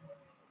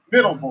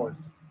 middle board.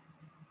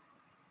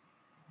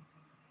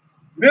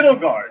 Middle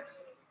guards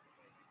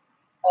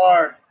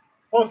are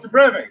posta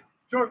breve,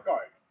 short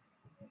guard,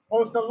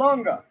 posta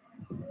longa,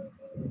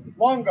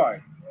 long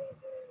guard,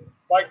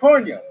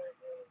 bicornia,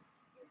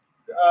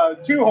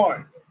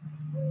 2-horn,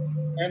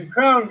 and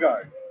crown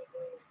guard.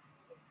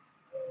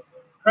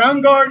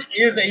 Crown guard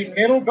is a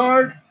middle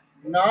guard,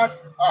 not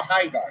a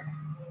high guard.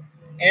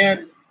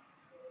 And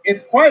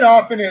it's quite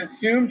often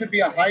assumed to be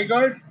a high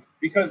guard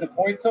because the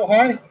point's so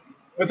high.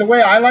 But the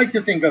way I like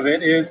to think of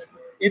it is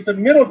it's a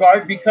middle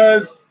guard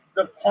because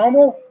the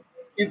pommel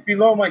is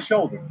below my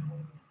shoulder.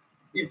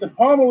 If the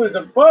pommel is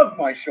above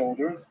my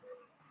shoulders,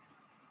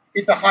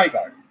 it's a high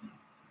guard.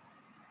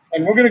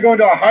 And we're going to go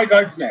into our high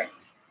guards next.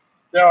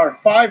 There are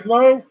 5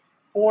 low,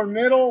 4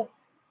 middle,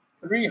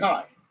 3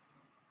 high.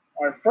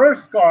 Our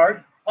first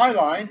guard, high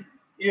line,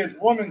 is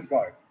woman's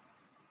guard.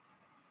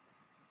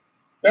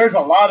 There's a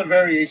lot of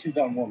variations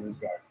on woman's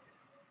guard.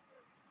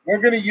 We're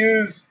going to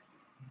use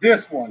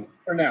this one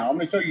for now. I'm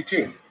going to show you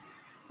 2.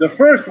 The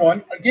first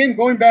one, again,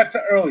 going back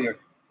to earlier,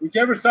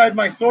 whichever side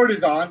my sword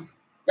is on,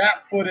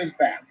 that foot is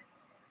back.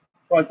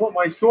 So I put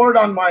my sword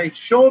on my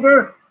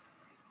shoulder,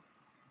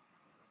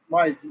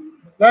 my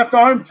left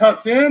arm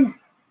tucks in,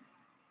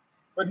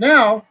 but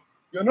now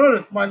you'll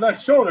notice my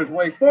left shoulder is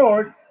way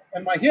forward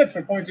and my hips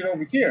are pointed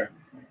over here,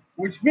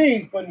 which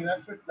means,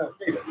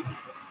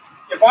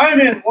 if I'm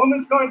in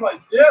woman's guard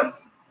like this,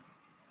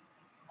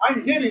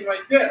 I'm hitting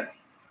right there,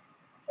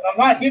 but I'm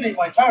not hitting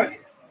my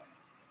target.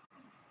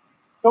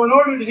 So in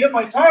order to hit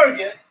my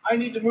target, I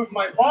need to move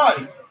my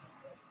body.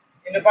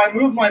 And if I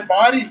move my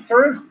body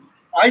first,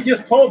 I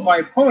just told my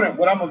opponent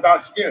what I'm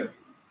about to do.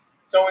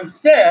 So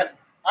instead,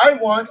 I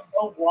want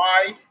a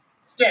wide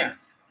stance.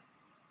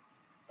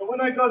 So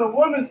when I go to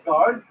woman's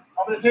guard,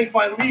 I'm going to take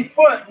my lead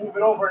foot, move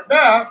it over and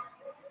back.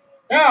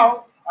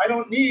 Now, I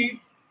don't need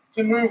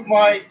to move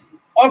my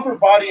upper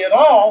body at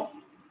all,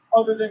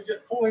 other than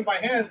just pulling my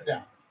hands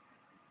down.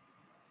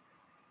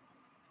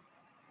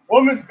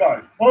 Woman's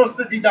guard,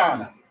 posta di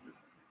donna.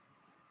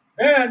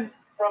 Then,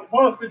 from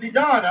posta di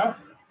donna,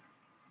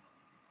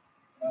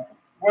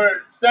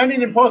 we're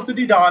standing in posta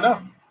di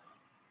donna.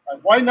 I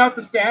widen out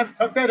the stance,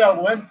 tuck that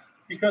elbow in,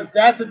 because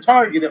that's a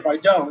target if I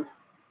don't.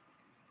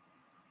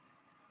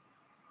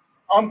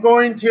 I'm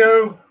going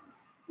to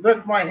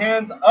lift my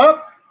hands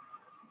up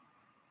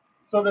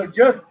so they're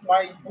just,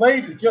 my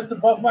blade is just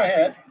above my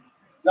head.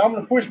 Now I'm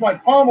going to push my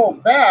pommel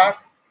back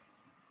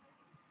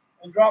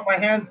and drop my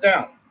hands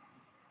down.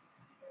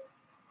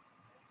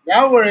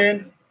 Now we're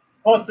in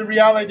posta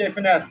reale de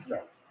finestra,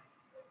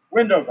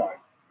 window guard.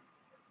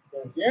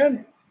 So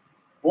again,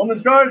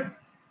 woman's guard,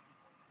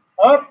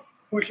 up,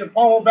 push your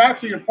pommel back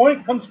so your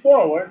point comes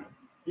forward.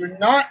 You're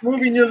not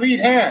moving your lead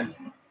hand.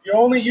 You're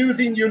only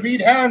using your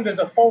lead hand as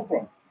a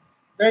fulcrum.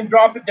 Then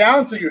drop it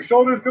down so your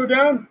shoulders go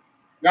down.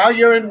 Now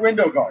you're in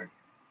window guard.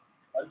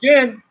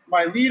 Again,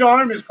 my lead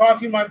arm is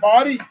crossing my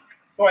body,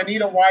 so I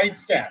need a wide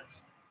stance.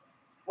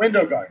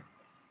 Window guard.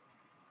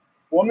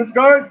 Woman's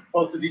guard,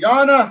 posta di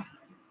donna.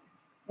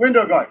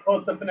 Window guard,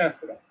 posta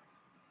finestra.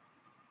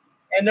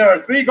 And there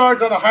are 3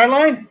 guards on the high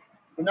line.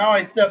 So now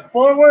I step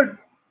forward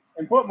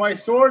and put my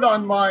sword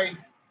on my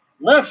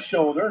left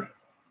shoulder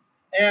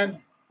and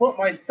put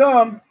my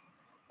thumb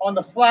on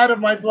the flat of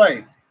my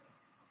blade.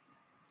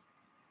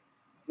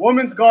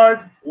 Woman's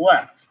guard,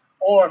 left,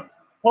 or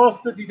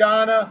posta di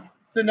donna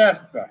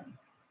sinistra.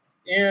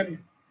 In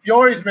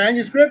Fiore's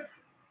manuscript,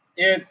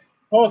 it's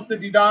posta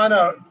di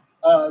donna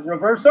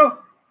reverso,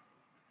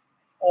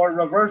 or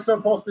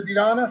reverso posta di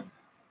donna.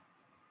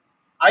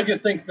 I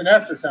just think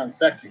sinistra sounds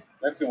sexy.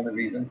 That's the only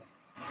reason.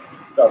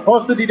 So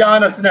posta di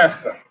donna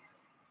sinistra.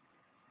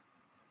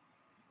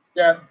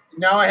 Step.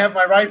 Now I have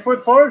my right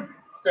foot forward.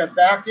 Step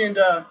back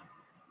into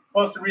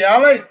posta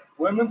reale,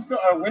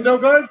 window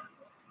guard,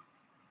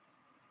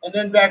 and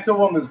then back to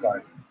woman's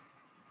guard.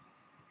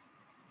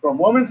 From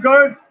woman's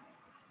guard,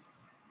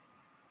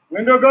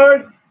 window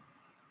guard,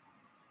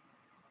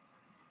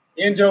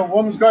 into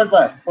woman's guard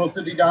left,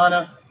 posta di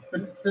donna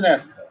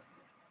sinistra.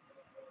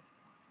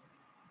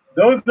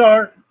 Those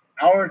are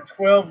our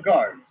 12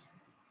 guards.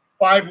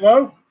 5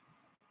 low,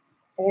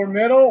 4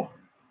 middle,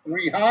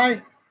 3 high,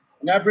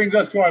 and that brings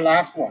us to our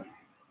last one.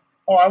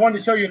 Oh, I wanted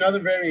to show you another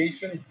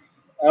variation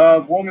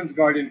of woman's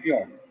guard in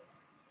Fior.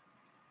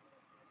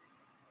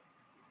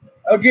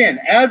 Again,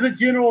 as a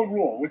general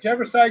rule,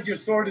 whichever side your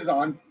sword is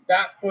on,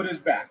 that foot is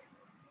back.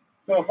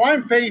 So if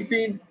I'm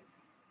facing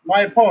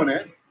my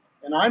opponent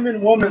and I'm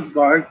in woman's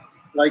guard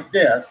like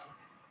this,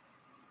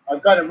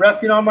 I've got it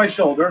resting on my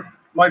shoulder.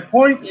 My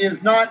point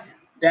is not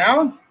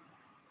down,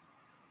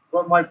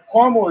 but my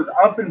pommel is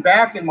up and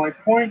back, and my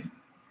point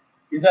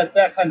is at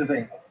that kind of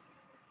angle.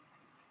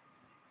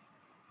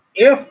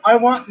 If I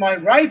want my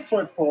right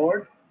foot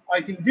forward,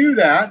 I can do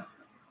that,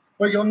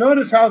 but you'll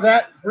notice how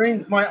that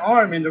brings my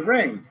arm into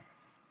range.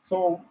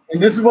 So,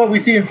 and this is what we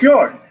see in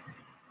Fior.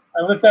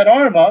 I lift that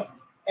arm up,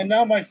 and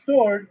now my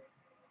sword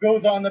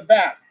goes on the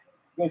back,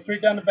 goes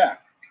straight down the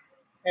back.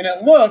 And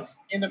it looks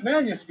in the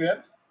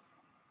manuscript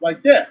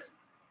like this.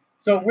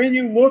 So when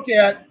you look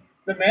at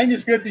the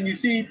manuscript and you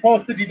see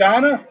posta di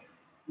donna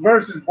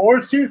versus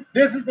boar's tooth,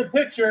 this is the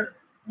picture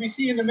we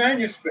see in the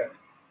manuscript.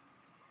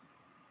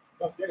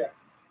 Don't say that.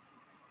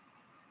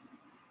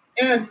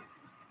 And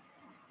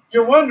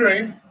you're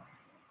wondering,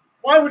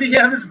 why would he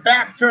have his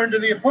back turned to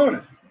the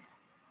opponent?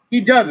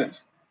 He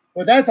doesn't.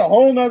 But that's a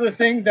whole nother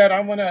thing that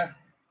I'm going to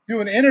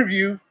do an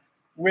interview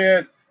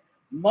with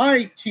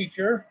my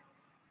teacher,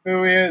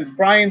 who is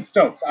Brian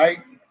Stokes.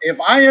 If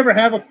I ever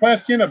have a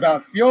question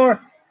about Fior,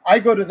 I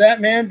go to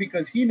that man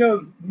because he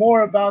knows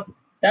more about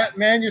that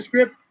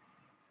manuscript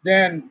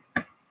than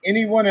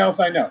anyone else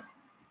I know.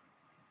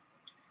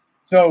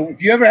 So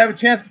if you ever have a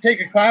chance to take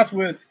a class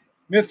with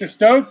Mr.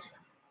 Stokes,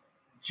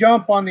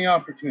 jump on the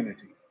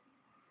opportunity.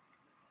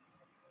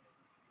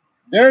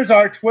 There's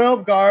our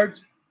 12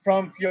 guards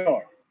from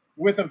Fior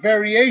with a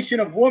variation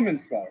of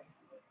woman's guard.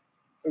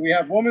 So we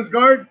have woman's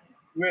guard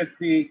with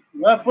the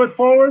left foot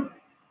forward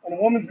and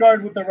a woman's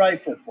guard with the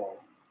right foot forward.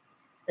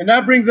 And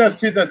that brings us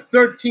to the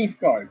 13th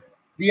guard,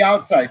 the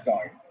outside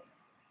guard.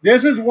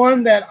 This is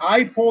one that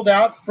I pulled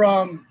out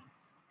from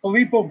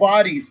Filippo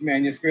Botti's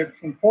manuscript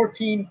from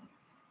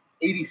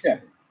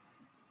 1487.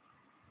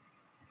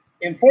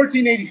 In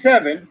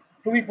 1487,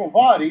 Filippo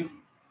Botti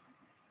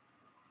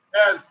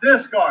has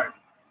this guard,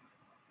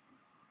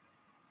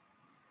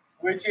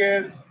 which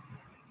is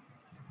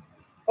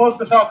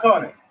posta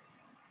falcone.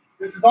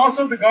 This is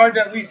also the guard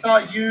that we saw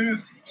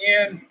used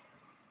in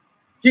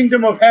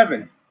Kingdom of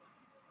Heaven,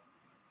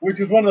 which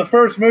was one of the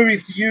first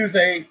movies to use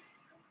a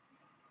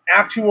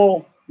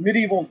actual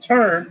medieval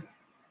term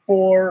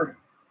for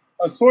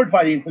a sword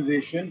fighting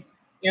position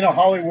in a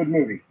Hollywood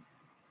movie.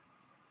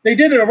 They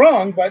did it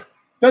wrong, but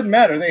doesn't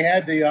matter. They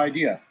had the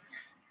idea.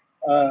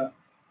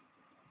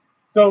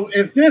 So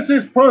if this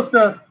is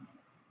posta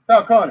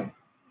falcone,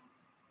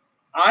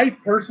 I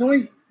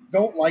personally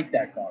don't like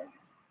that guard.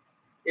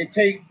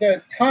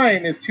 The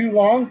time is too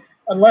long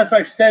unless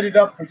I've set it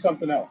up for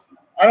something else.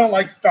 I don't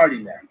like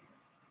starting there.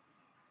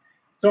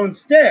 So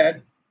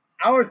instead,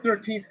 our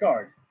 13th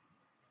guard,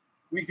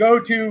 we go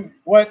to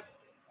what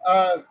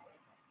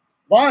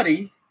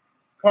Botti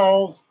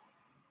calls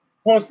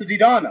posta di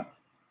donna.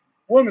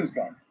 women's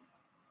guard.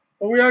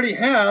 But we already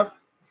have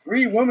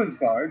 3 women's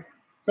guards,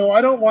 so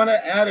I don't want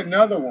to add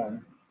another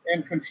one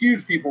and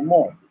confuse people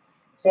more.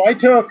 So I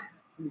took,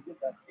 let me get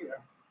that here.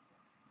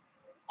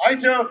 I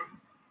took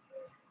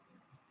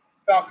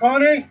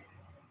Falcone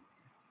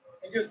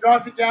and just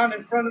dropped it down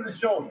in front of the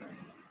shoulder.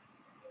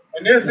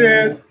 And this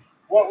is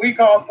what we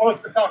call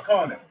posta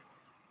Falcone.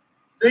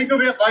 Think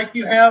of it like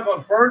you have a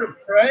bird of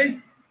prey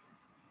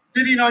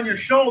sitting on your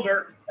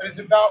shoulder and it's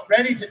about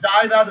ready to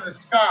dive out of the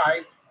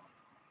sky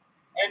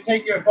and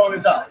take your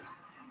opponent's eyes.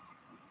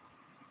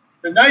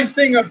 The nice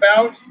thing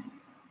about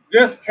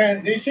this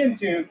transition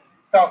to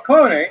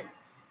Falcone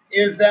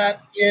is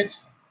that it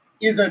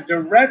is a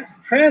direct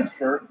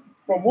transfer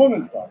from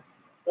women's guard.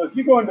 So if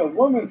you go into a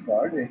women's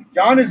guard, and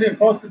John is in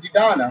posta di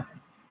donna,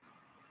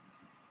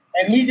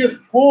 and he just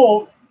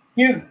pulls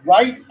his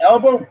right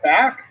elbow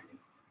back,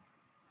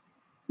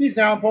 he's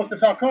now in posta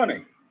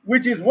Falcone,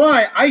 which is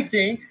why I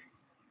think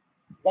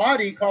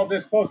Body called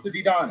this posta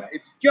di donna.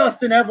 It's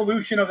just an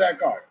evolution of that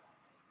guard.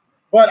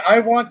 But I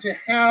want to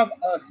have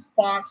a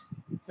spot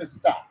to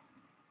stop.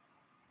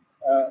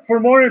 For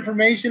more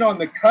information on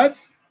the cuts,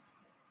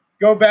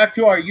 go back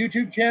to our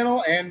YouTube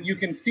channel and you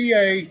can see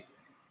 2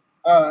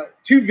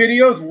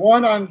 videos,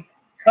 one on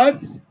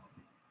cuts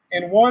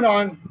and one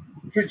on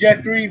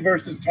trajectory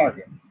versus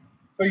target.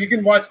 So you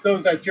can watch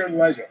those at your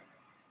leisure.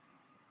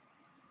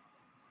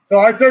 So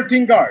our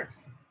 13 guards,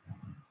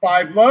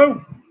 5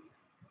 low,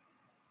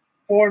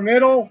 4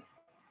 middle,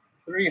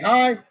 3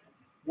 high,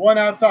 1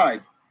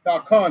 outside,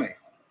 Falcone.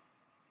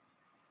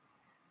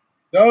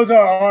 Those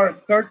are our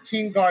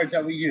 13 guards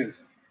that we use.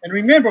 And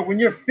remember, when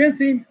you're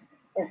fencing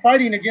or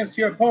fighting against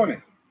your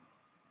opponent,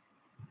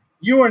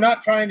 you are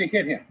not trying to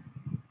hit him.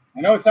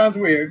 I know it sounds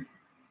weird,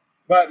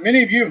 but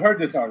many of you have heard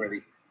this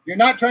already. You're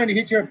not trying to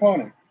hit your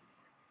opponent.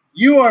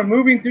 You are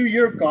moving through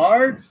your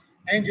guards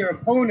and your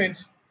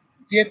opponent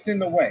gets in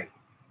the way.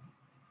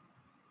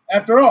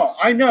 After all,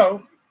 I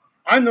know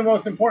I'm the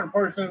most important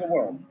person in the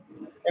world.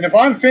 And if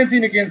I'm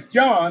fencing against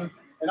John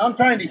and I'm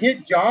trying to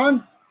hit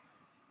John,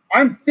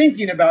 I'm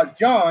thinking about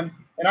John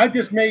and I've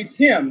just made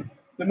him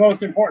the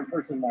most important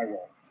person in my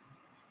world.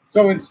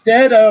 So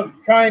instead of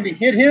trying to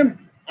hit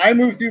him, I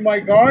move through my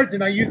guards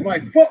and I use my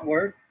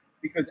footwork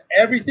because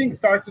everything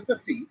starts at the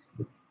feet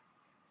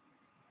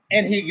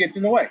and he gets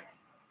in the way.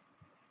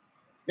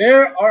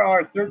 There are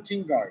our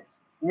 13 guards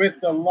with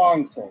the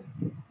longsword.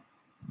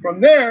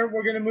 From there,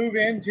 we're going to move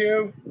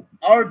into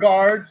our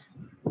guards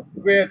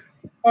with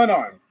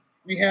unarmed.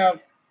 We have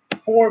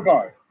 4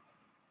 guards.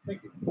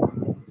 Thank you.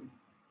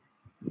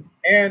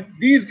 And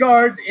these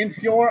guards in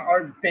Fior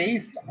are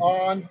based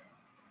on,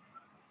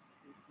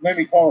 let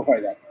me qualify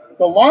that.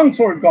 The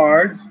longsword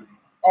guards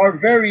are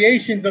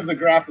variations of the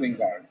grappling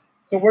guard.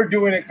 So we're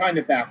doing it kind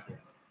of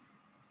backwards.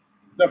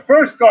 The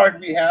first guard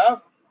we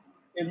have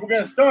is we're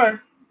going to start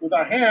with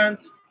our hands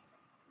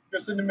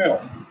just in the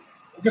middle.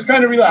 Just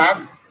kind of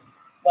relaxed,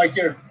 like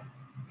your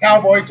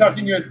cowboy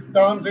tucking your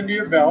thumbs into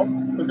your belt,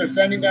 but they're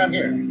sending down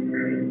here.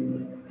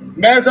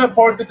 Mezza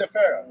porta di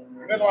ferro,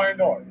 middle iron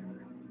door.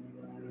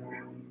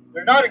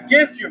 They're not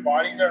against your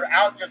body, they're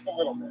out just a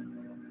little bit.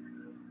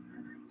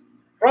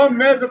 From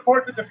mezza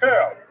porta di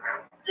ferro,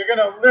 you're going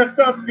to lift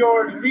up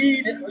your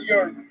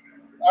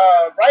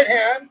right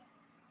hand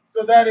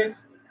so that it's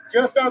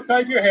just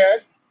outside your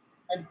head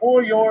and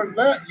pull your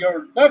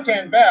left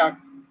hand back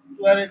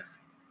so that it's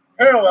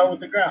parallel with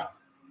the ground.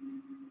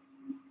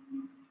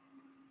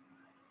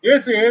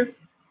 This is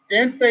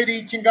dente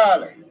di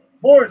cinghiale,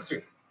 boar's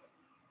tooth,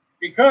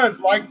 because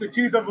like the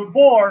tooth of a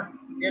boar,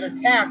 it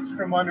attacks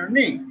from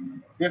underneath.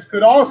 This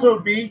could also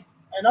be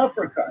an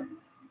uppercut.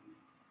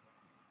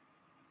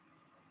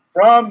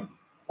 From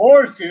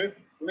boar's tooth,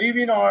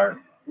 leaving our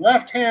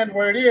left hand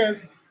where it is,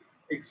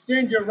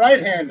 extend your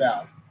right hand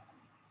out.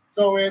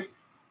 So it's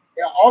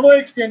all the way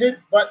extended,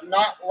 but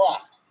not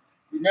locked.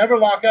 You never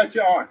lock out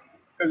your arm,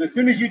 because as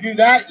soon as you do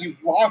that,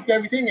 you've locked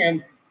everything,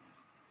 and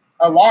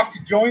a locked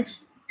joint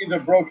is a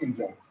broken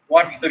joint.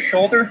 Watch the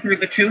shoulder through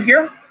the 2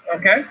 here.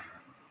 Okay.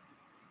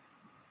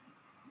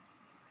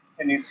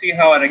 Can you see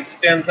how it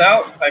extends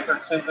out? Piper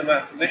extends in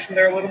that position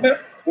there a little bit.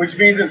 Which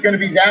means it's going to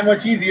be that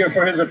much easier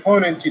for his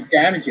opponent to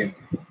damage him.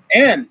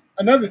 And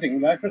another thing,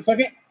 for a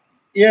second,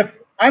 if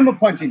I'm a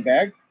punching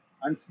bag,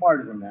 I'm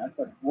smarter than that,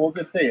 but we'll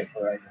just say it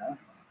for right now.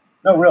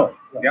 No, really.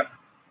 Yep.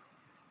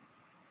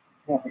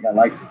 I don't think I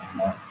like it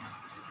anymore.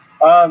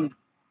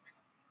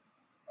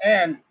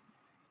 And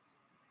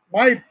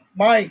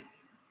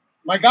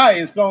my guy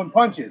is throwing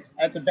punches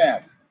at the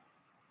bag,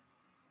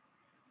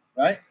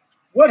 right?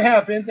 What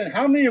happens, and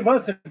how many of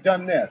us have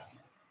done this,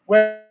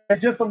 where you're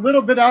just a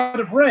little bit out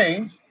of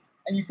range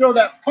and you throw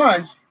that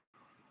punch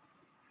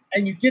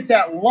and you get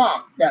that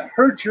lock that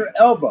hurts your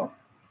elbow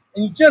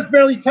and you just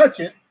barely touch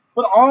it,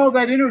 but all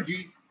that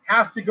energy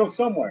has to go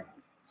somewhere.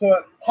 So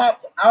it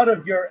pops out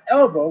of your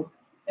elbow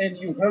and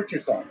you hurt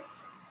yourself.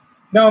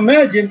 Now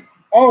imagine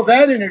all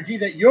that energy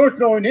that you're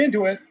throwing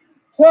into it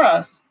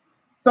plus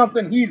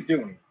something he's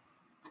doing.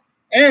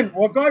 And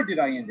what guard did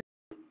I end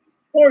in?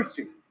 Boar's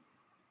tooth.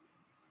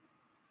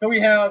 So we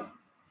have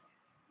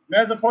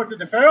Mezza porta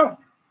de ferro.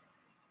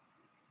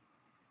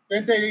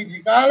 Dente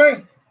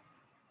digitale.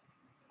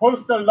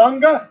 Posta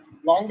lunga,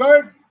 long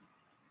guard.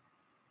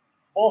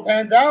 Both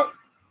hands out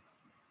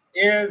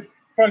is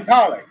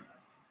frontale.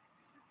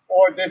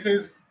 Or this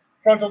is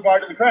frontal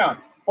guard of the crown.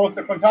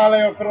 Posta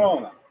frontale o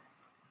corona.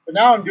 But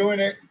now I'm doing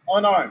it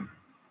unarmed.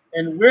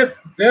 And with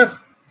this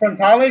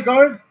frontale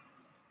guard,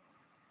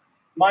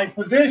 my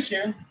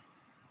position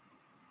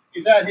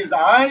is at his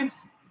eyes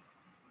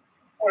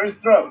or his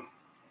throat.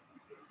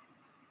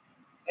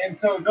 And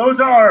so those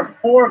are our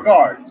 4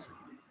 guards.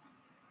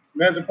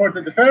 Mezza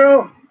porta de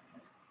ferro,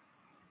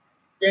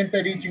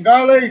 dente di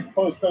cingale,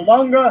 posta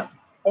lunga,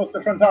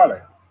 posta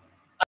frontale.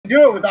 I can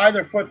do it with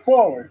either foot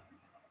forward.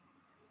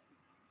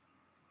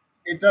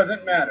 It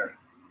doesn't matter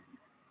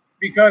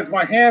because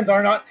my hands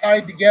are not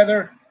tied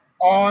together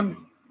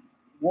on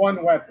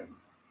one weapon.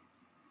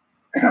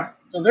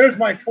 So there's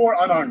my 4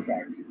 unarmed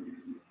guards.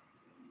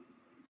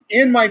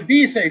 In my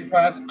Be Safe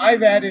class,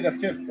 I've added a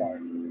 5th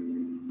guard.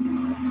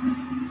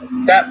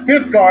 That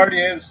 5th guard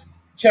is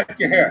check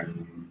your hair.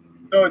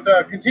 So it's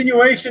a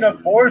continuation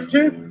of boar's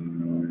tooth,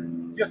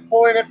 just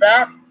pulling it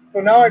back. So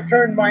now I've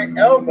turned my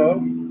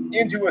elbow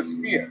into a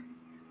spear.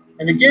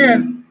 And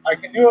again, I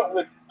can do it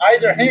with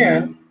either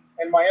hand,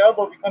 and my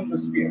elbow becomes a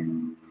spear.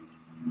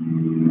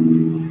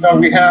 So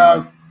we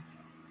have,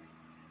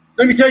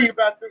 let me tell you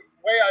about the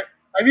way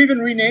I've even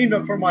renamed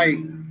them for my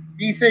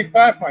Be Safe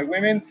class, my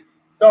women's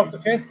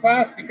self-defense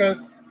class, because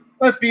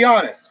let's be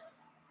honest,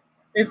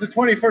 it's the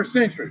 21st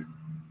century.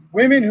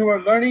 Women who are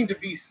learning to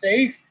be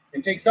safe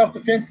and take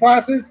self-defense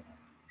classes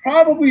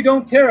probably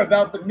don't care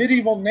about the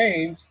medieval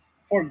names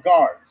for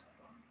guards.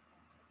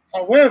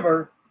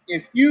 However,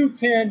 if you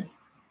can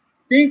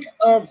think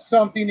of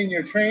something in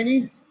your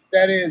training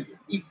that is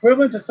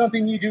equivalent to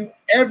something you do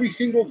every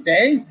single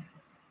day,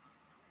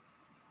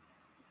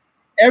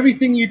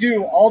 everything you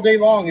do all day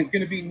long is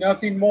going to be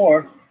nothing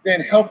more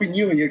than helping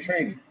you in your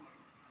training.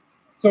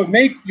 So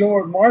make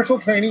your martial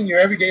training your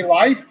everyday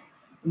life,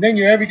 and then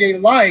your everyday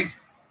life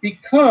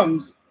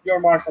becomes your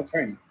martial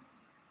training.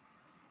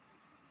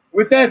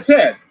 With that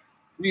said,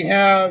 we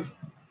have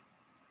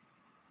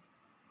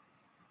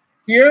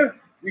here,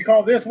 we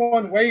call this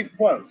one wave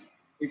close.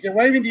 If you're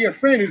waving to your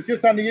friend who's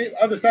just on the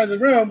other side of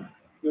the room,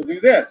 you'll do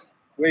this,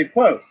 wave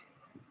close.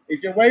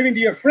 If you're waving to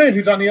your friend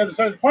who's on the other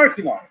side of the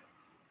parking lot,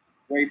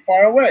 wave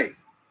far away.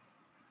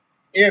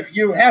 If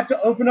you have to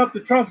open up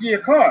the trunk of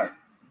your car,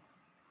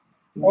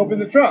 open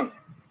the trunk.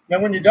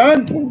 Then when you're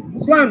done,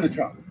 slam the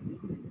trunk.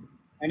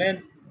 And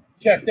then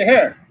check the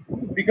hair.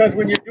 Because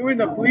when you're doing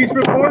the police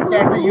reports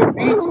after you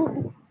beat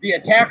the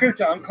attacker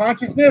to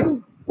unconsciousness,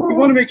 you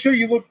want to make sure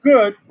you look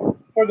good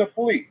for the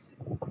police.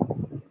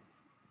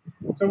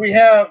 So we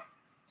have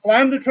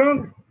slam the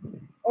trunk,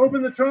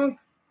 open the trunk,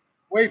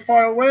 wave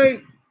far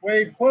away,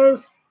 wave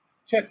close,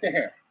 check the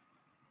hair.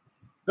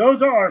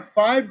 Those are our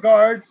 5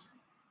 guards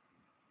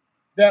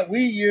that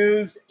we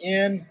use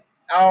in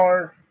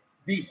our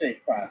Be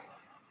Safe class.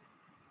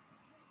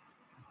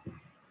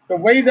 The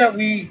way that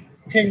we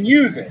can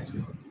use it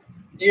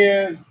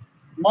is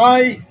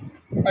my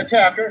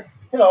attacker.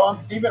 Hello,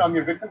 I'm Steven. I'm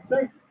your victim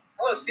today.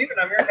 Hello, Stephen.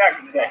 I'm your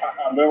attacker today.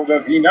 Little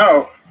does he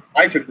know,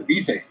 I took the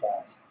Be Safe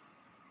class.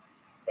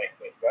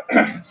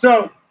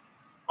 So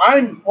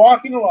I'm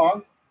walking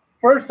along.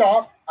 First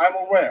off, I'm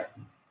aware.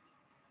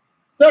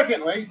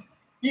 Secondly,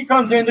 he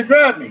comes in to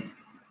grab me.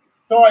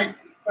 So I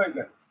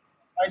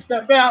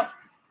step out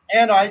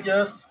and I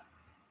just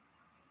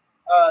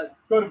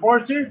go to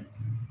board tooth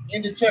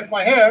in to check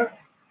my hair,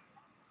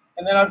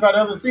 and then I've got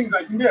other things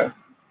I can do.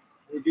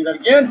 We do that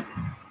again.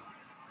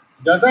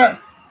 He does that,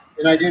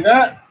 and I do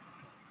that,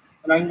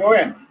 and I can go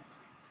in.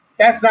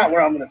 That's not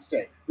where I'm going to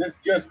stay. This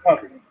just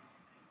covered it.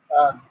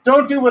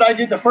 Don't do what I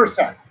did the first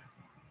time.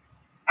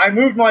 I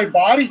moved my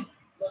body.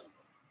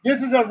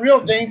 This is a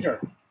real danger,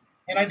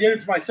 and I did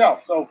it to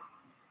myself. So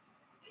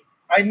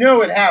I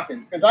know it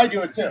happens because I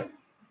do it too.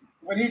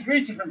 When he's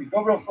reaching for me,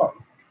 go real slow.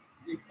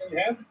 You extend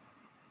your hands.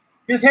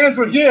 His hands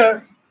were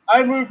here.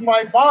 I moved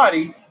my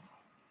body,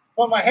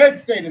 but my head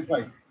stayed in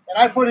place, and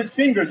I put his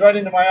fingers right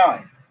into my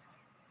eye.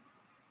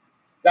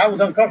 That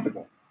was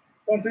uncomfortable.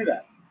 Don't do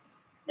that.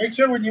 Make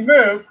sure when you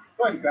move,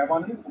 go ahead and grab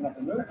onto me. I'm not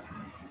going to move it.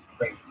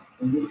 Great.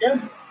 And do it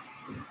again.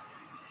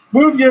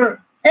 Move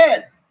your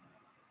head,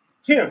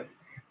 too.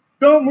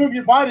 Don't move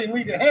your body and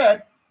leave your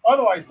head.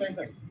 Otherwise, same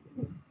thing.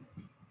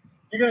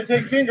 You're going to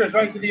take fingers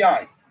right to the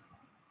eye.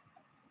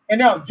 And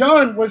now,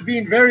 John was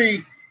being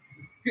very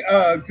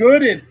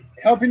good at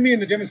helping me in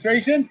the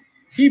demonstration.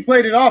 He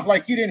played it off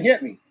like he didn't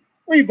hit me.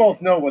 We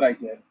both know what I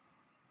did.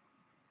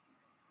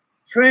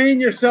 Train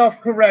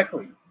yourself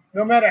correctly.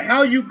 No matter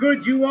how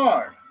good you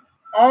are,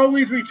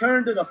 always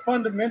return to the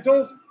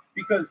fundamentals,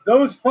 because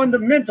those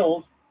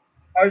fundamentals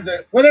are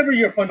whatever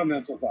your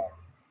fundamentals are.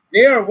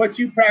 They are what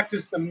you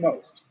practice the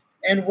most.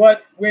 And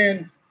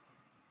when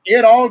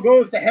it all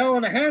goes to hell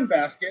in a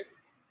handbasket,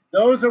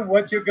 those are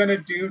what you're going to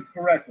do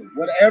correctly,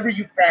 whatever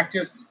you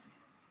practiced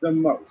the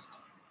most.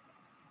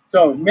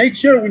 So make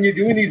sure when you're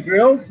doing these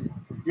drills,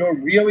 you're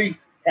really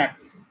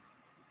practicing.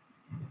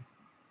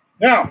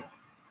 Now,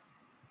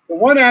 The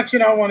one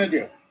action I want to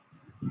do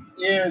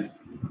is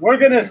we're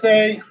going to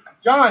say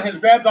John has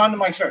grabbed onto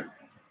my shirt.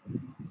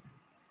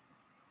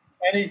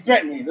 And he's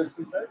threatening me. This is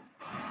it.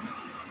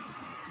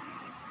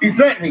 He's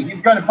threatening me.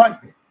 He's going to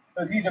punch me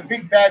because he's a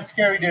big, bad,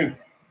 scary dude.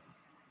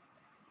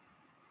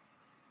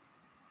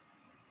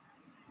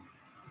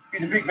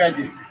 He's a big, bad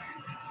dude.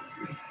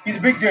 He's a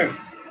big dude.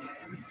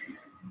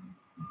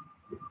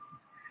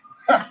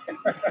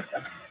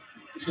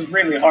 This is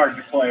really hard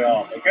to play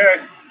off, okay?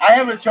 I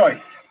have a choice.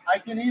 I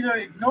can either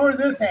ignore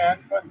this hand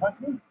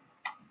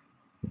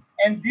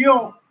and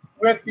deal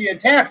with the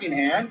attacking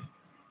hand,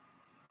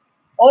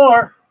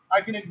 or I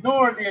can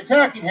ignore the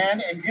attacking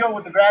hand and deal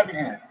with the grabbing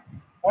hand.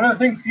 One of the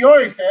things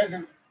Fiore says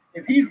is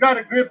if he's got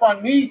a grip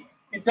on me,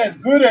 it's as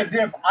good as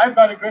if I've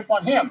got a grip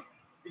on him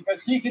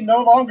because he can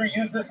no longer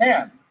use this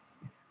hand.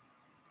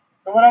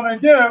 So what I'm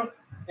going to do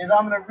is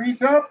I'm going to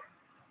reach up.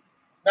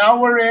 Now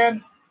we're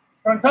in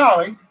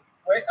frontale,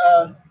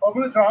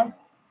 over the trunk.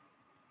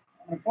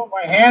 I'm going to put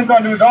my hands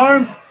onto his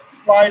arm,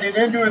 slide it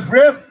into his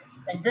wrist,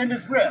 and bend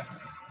his wrist.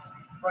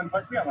 Go ahead and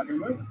punch me. I'm not going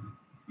to move.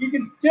 He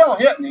can still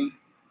hit me,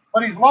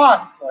 but he's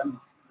lost. Go ahead and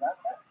grab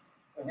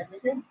that. Hit me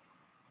again.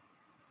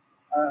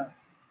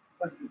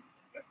 Let's see.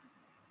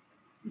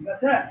 He's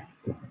got that.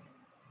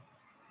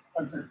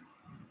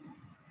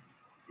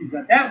 He's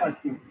got that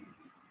much movement.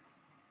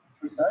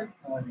 Precise.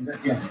 Oh, I do that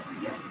again.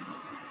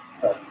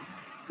 So,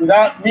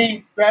 without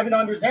me grabbing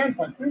onto his hand,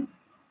 punch through.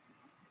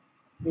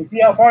 You can see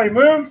how far he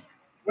moves.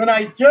 When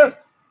I just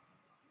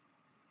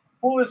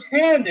pull his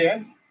hand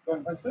in, go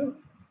and punch through.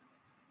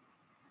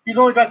 He's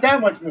only got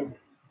that much movement.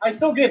 I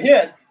still get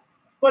hit,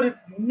 but it's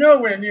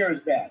nowhere near as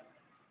bad.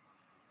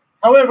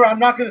 However, I'm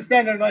not going to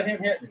stand there and let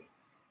him hit me.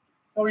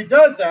 So he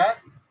does that.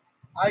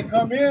 I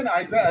come in,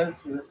 I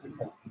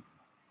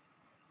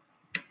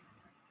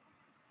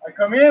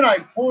come in, I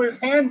pull his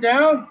hand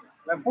down,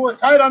 and I pull it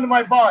tight onto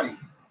my body.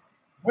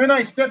 When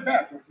I step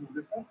back,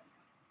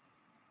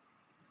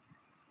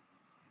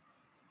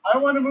 I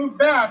want to move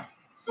back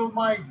so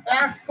my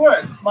back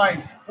foot,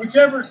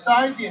 whichever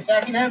side the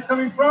attacking hand's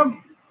coming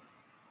from,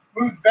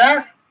 moves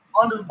back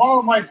onto the ball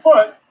of my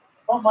foot,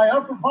 but my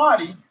upper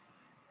body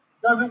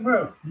doesn't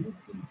move.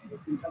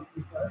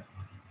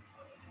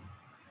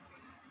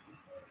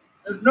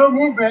 There's no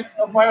movement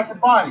of my upper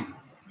body.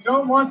 You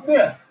don't want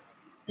this.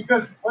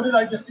 Because what did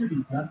I just do to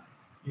you, huh?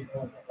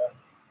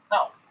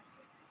 How?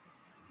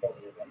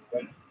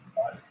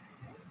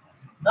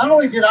 Not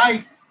only did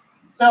I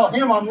tell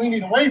him I'm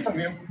leaning away from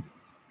him,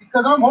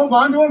 because I'm holding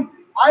on to him,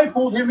 I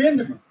pulled him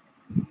into me.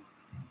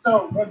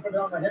 So, I'm going to put it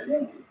on my head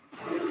again.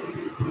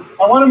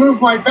 I want to move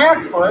my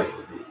back foot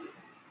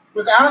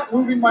without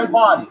moving my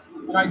body.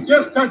 And I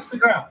just touched the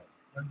ground.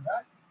 Go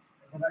back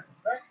to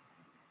back.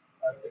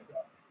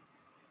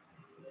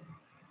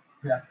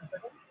 Yeah.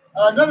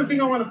 Another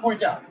thing I want to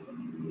point out.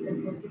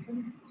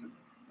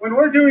 When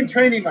we're doing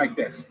training like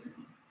this,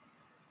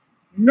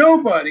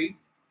 nobody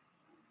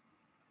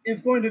is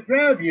going to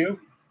grab you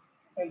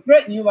and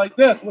threaten you like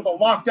this with a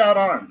locked out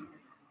arm.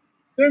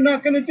 They're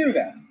not going to do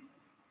that.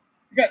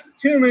 You got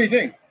too many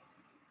things.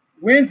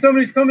 When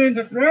somebody's coming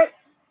into threat,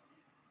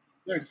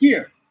 they're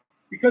here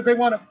because they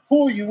want to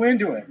pull you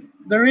into it.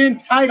 They're in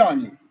tight on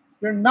you.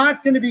 They're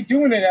not going to be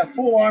doing it at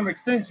full arm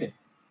extension.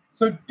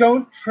 So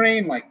don't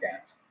train like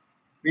that.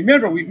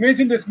 Remember, we've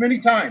mentioned this many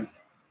times.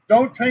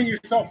 Don't train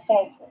yourself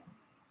falsely.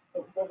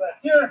 So go back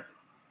here.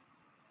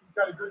 He's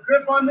got a good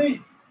grip on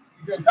me.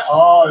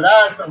 Oh,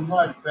 that's a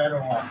much better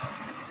one.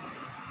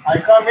 I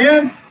come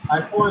in,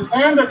 I pull his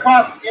hand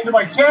across into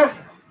my chest,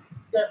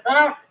 step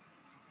back,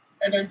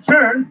 and then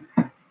turn,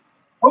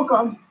 hook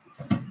him,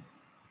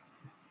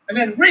 and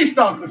then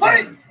re-stomp the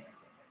fight.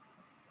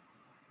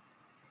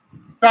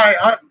 Sorry,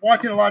 I'm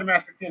watching a lot of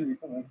Master Kennedy.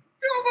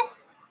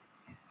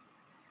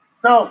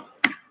 So,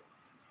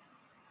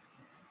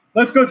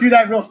 let's go through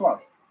that real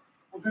slow.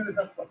 We'll do this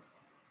up close.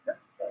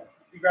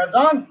 He grabs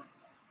on.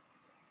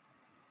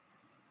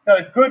 Got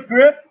a good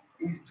grip.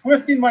 He's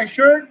twisting my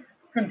shirt,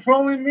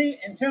 controlling me,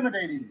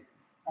 intimidating me.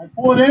 I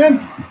pull it in,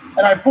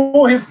 and I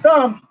pull his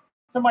thumb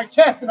to my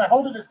chest, and I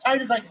hold it as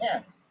tight as I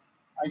can.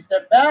 I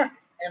step back,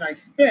 and I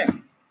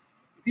spin.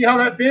 See how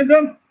that bends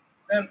him?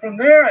 Then from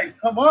there, I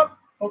come up,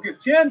 hook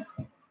his chin,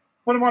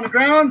 put him on the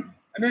ground,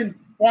 and then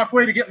walk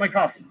away to get my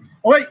coffee.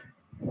 Oh, wait.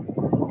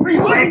 3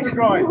 points are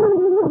going.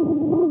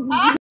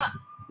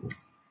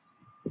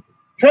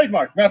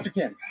 Trademark, Master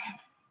Ken.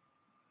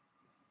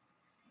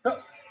 So,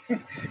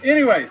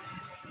 anyways,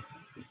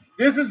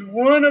 this is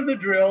one of the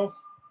drills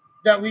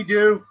that we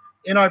do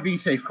in our Be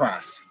Safe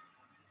class.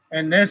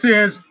 And this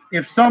is,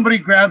 if somebody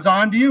grabs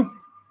onto you,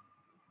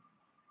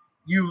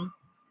 you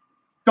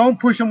don't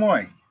push them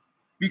away.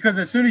 Because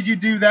as soon as you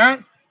do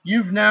that,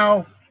 you've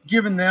now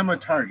given them a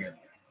target.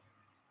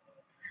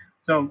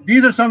 So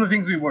these are some of the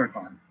things we work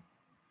on.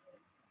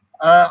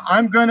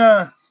 I'm going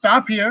to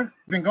stop here.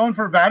 We've been going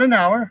for about an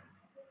hour.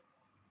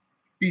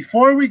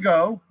 Before we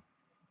go,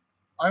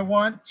 I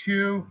want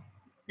to,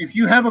 if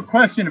you have a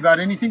question about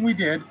anything we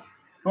did,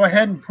 go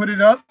ahead and put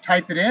it up,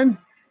 type it in,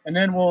 and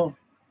then we'll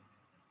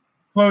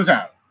close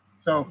out.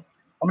 So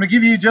I'm going to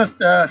give you just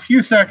a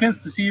few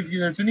seconds to see if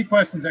there's any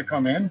questions that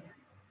come in.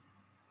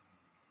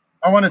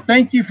 I want to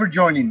thank you for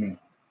joining me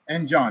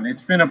and John.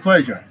 It's been a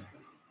pleasure.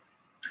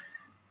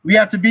 We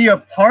have to be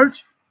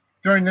apart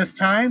during this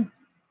time,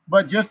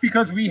 but just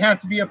because we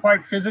have to be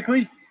apart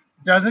physically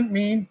doesn't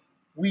mean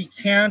we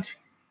can't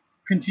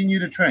continue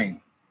to train.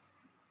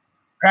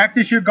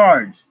 Practice your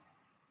guards.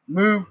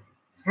 Move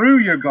through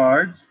your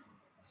guards.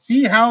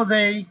 See how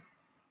they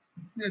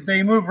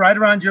move right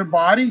around your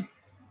body.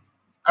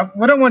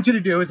 What I want you to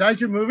do is, as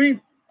you're moving,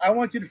 I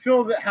want you to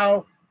feel that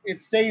how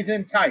it stays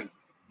in tight.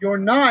 You're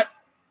not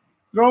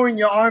throwing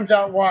your arms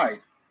out wide.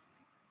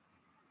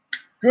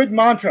 Good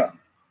mantra.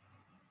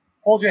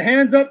 Hold your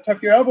hands up,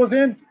 tuck your elbows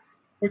in,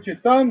 put your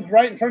thumbs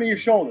right in front of your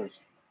shoulders.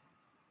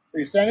 So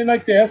you're standing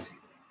like this,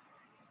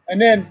 and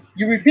then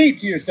you repeat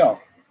to yourself,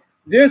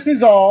 this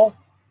is all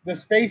the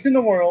space in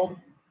the world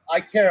I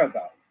care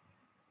about.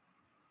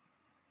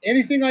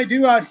 Anything I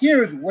do out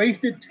here is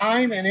wasted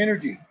time and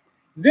energy.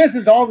 This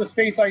is all the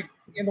space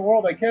in the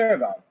world I care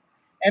about.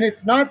 And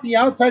it's not the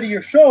outside of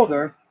your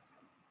shoulder,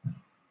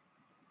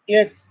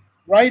 it's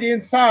right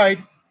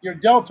inside your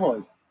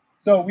deltoid.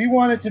 So we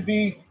want it to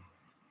be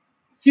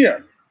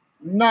here,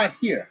 not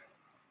here.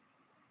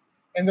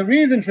 And the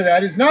reason for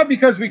that is not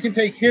because we can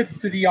take hits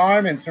to the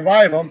arm and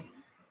survive them.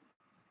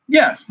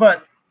 Yes,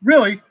 but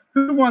really,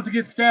 who wants to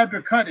get stabbed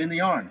or cut in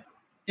the arm?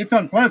 It's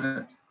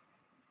unpleasant.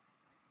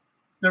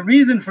 The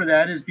reason for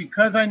that is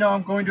because I know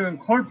I'm going to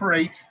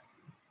incorporate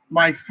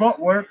my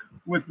footwork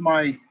with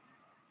my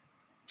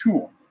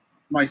tool,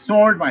 my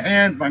sword, my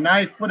hands, my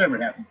knife, whatever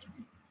it happens to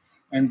be.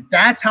 And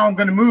that's how I'm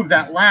going to move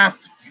that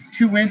last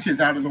 2 inches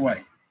out of the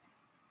way.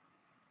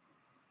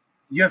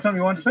 You have something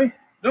you wanted to say?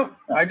 No,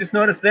 I just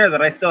noticed there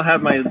that I still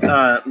have my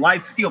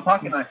live steel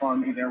pocket knife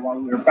on me there while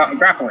we were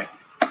grappling.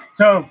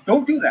 So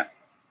don't do that.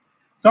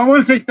 So I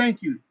want to say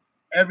thank you,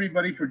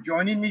 everybody, for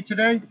joining me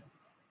today.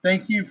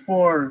 Thank you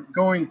for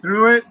going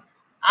through it.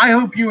 I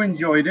hope you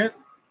enjoyed it.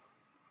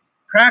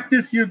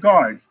 Practice your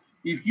guards.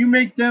 If you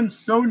make them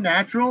so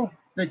natural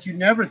that you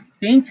never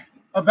think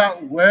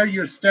about where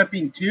you're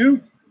stepping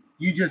to,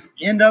 you just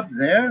end up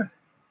there.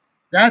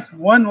 That's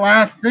one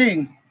last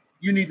thing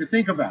you need to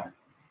think about.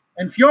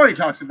 And Fiore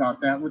talks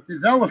about that with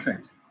his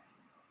elephant.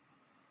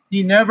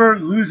 He never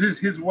loses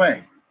his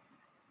way.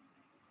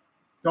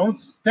 Don't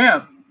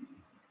step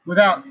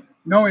without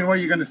knowing where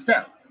you're going to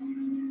step.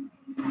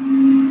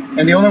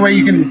 And the only way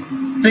you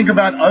can think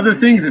about other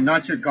things and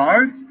not your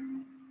guards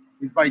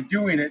is by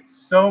doing it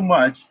so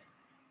much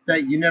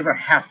that you never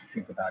have to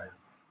think about it.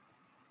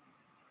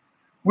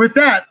 With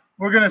that,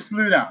 we're going to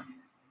salute out.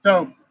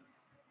 So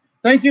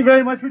thank you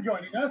very much for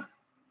joining us.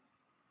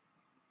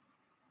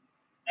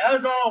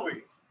 As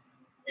always,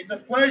 it's a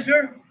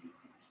pleasure.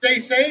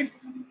 Stay safe.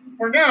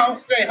 For now,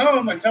 stay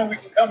home until we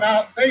can come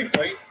out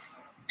safely.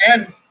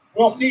 And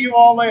we'll see you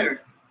all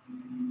later.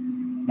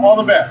 All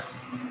the best.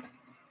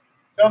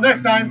 Till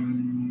next time.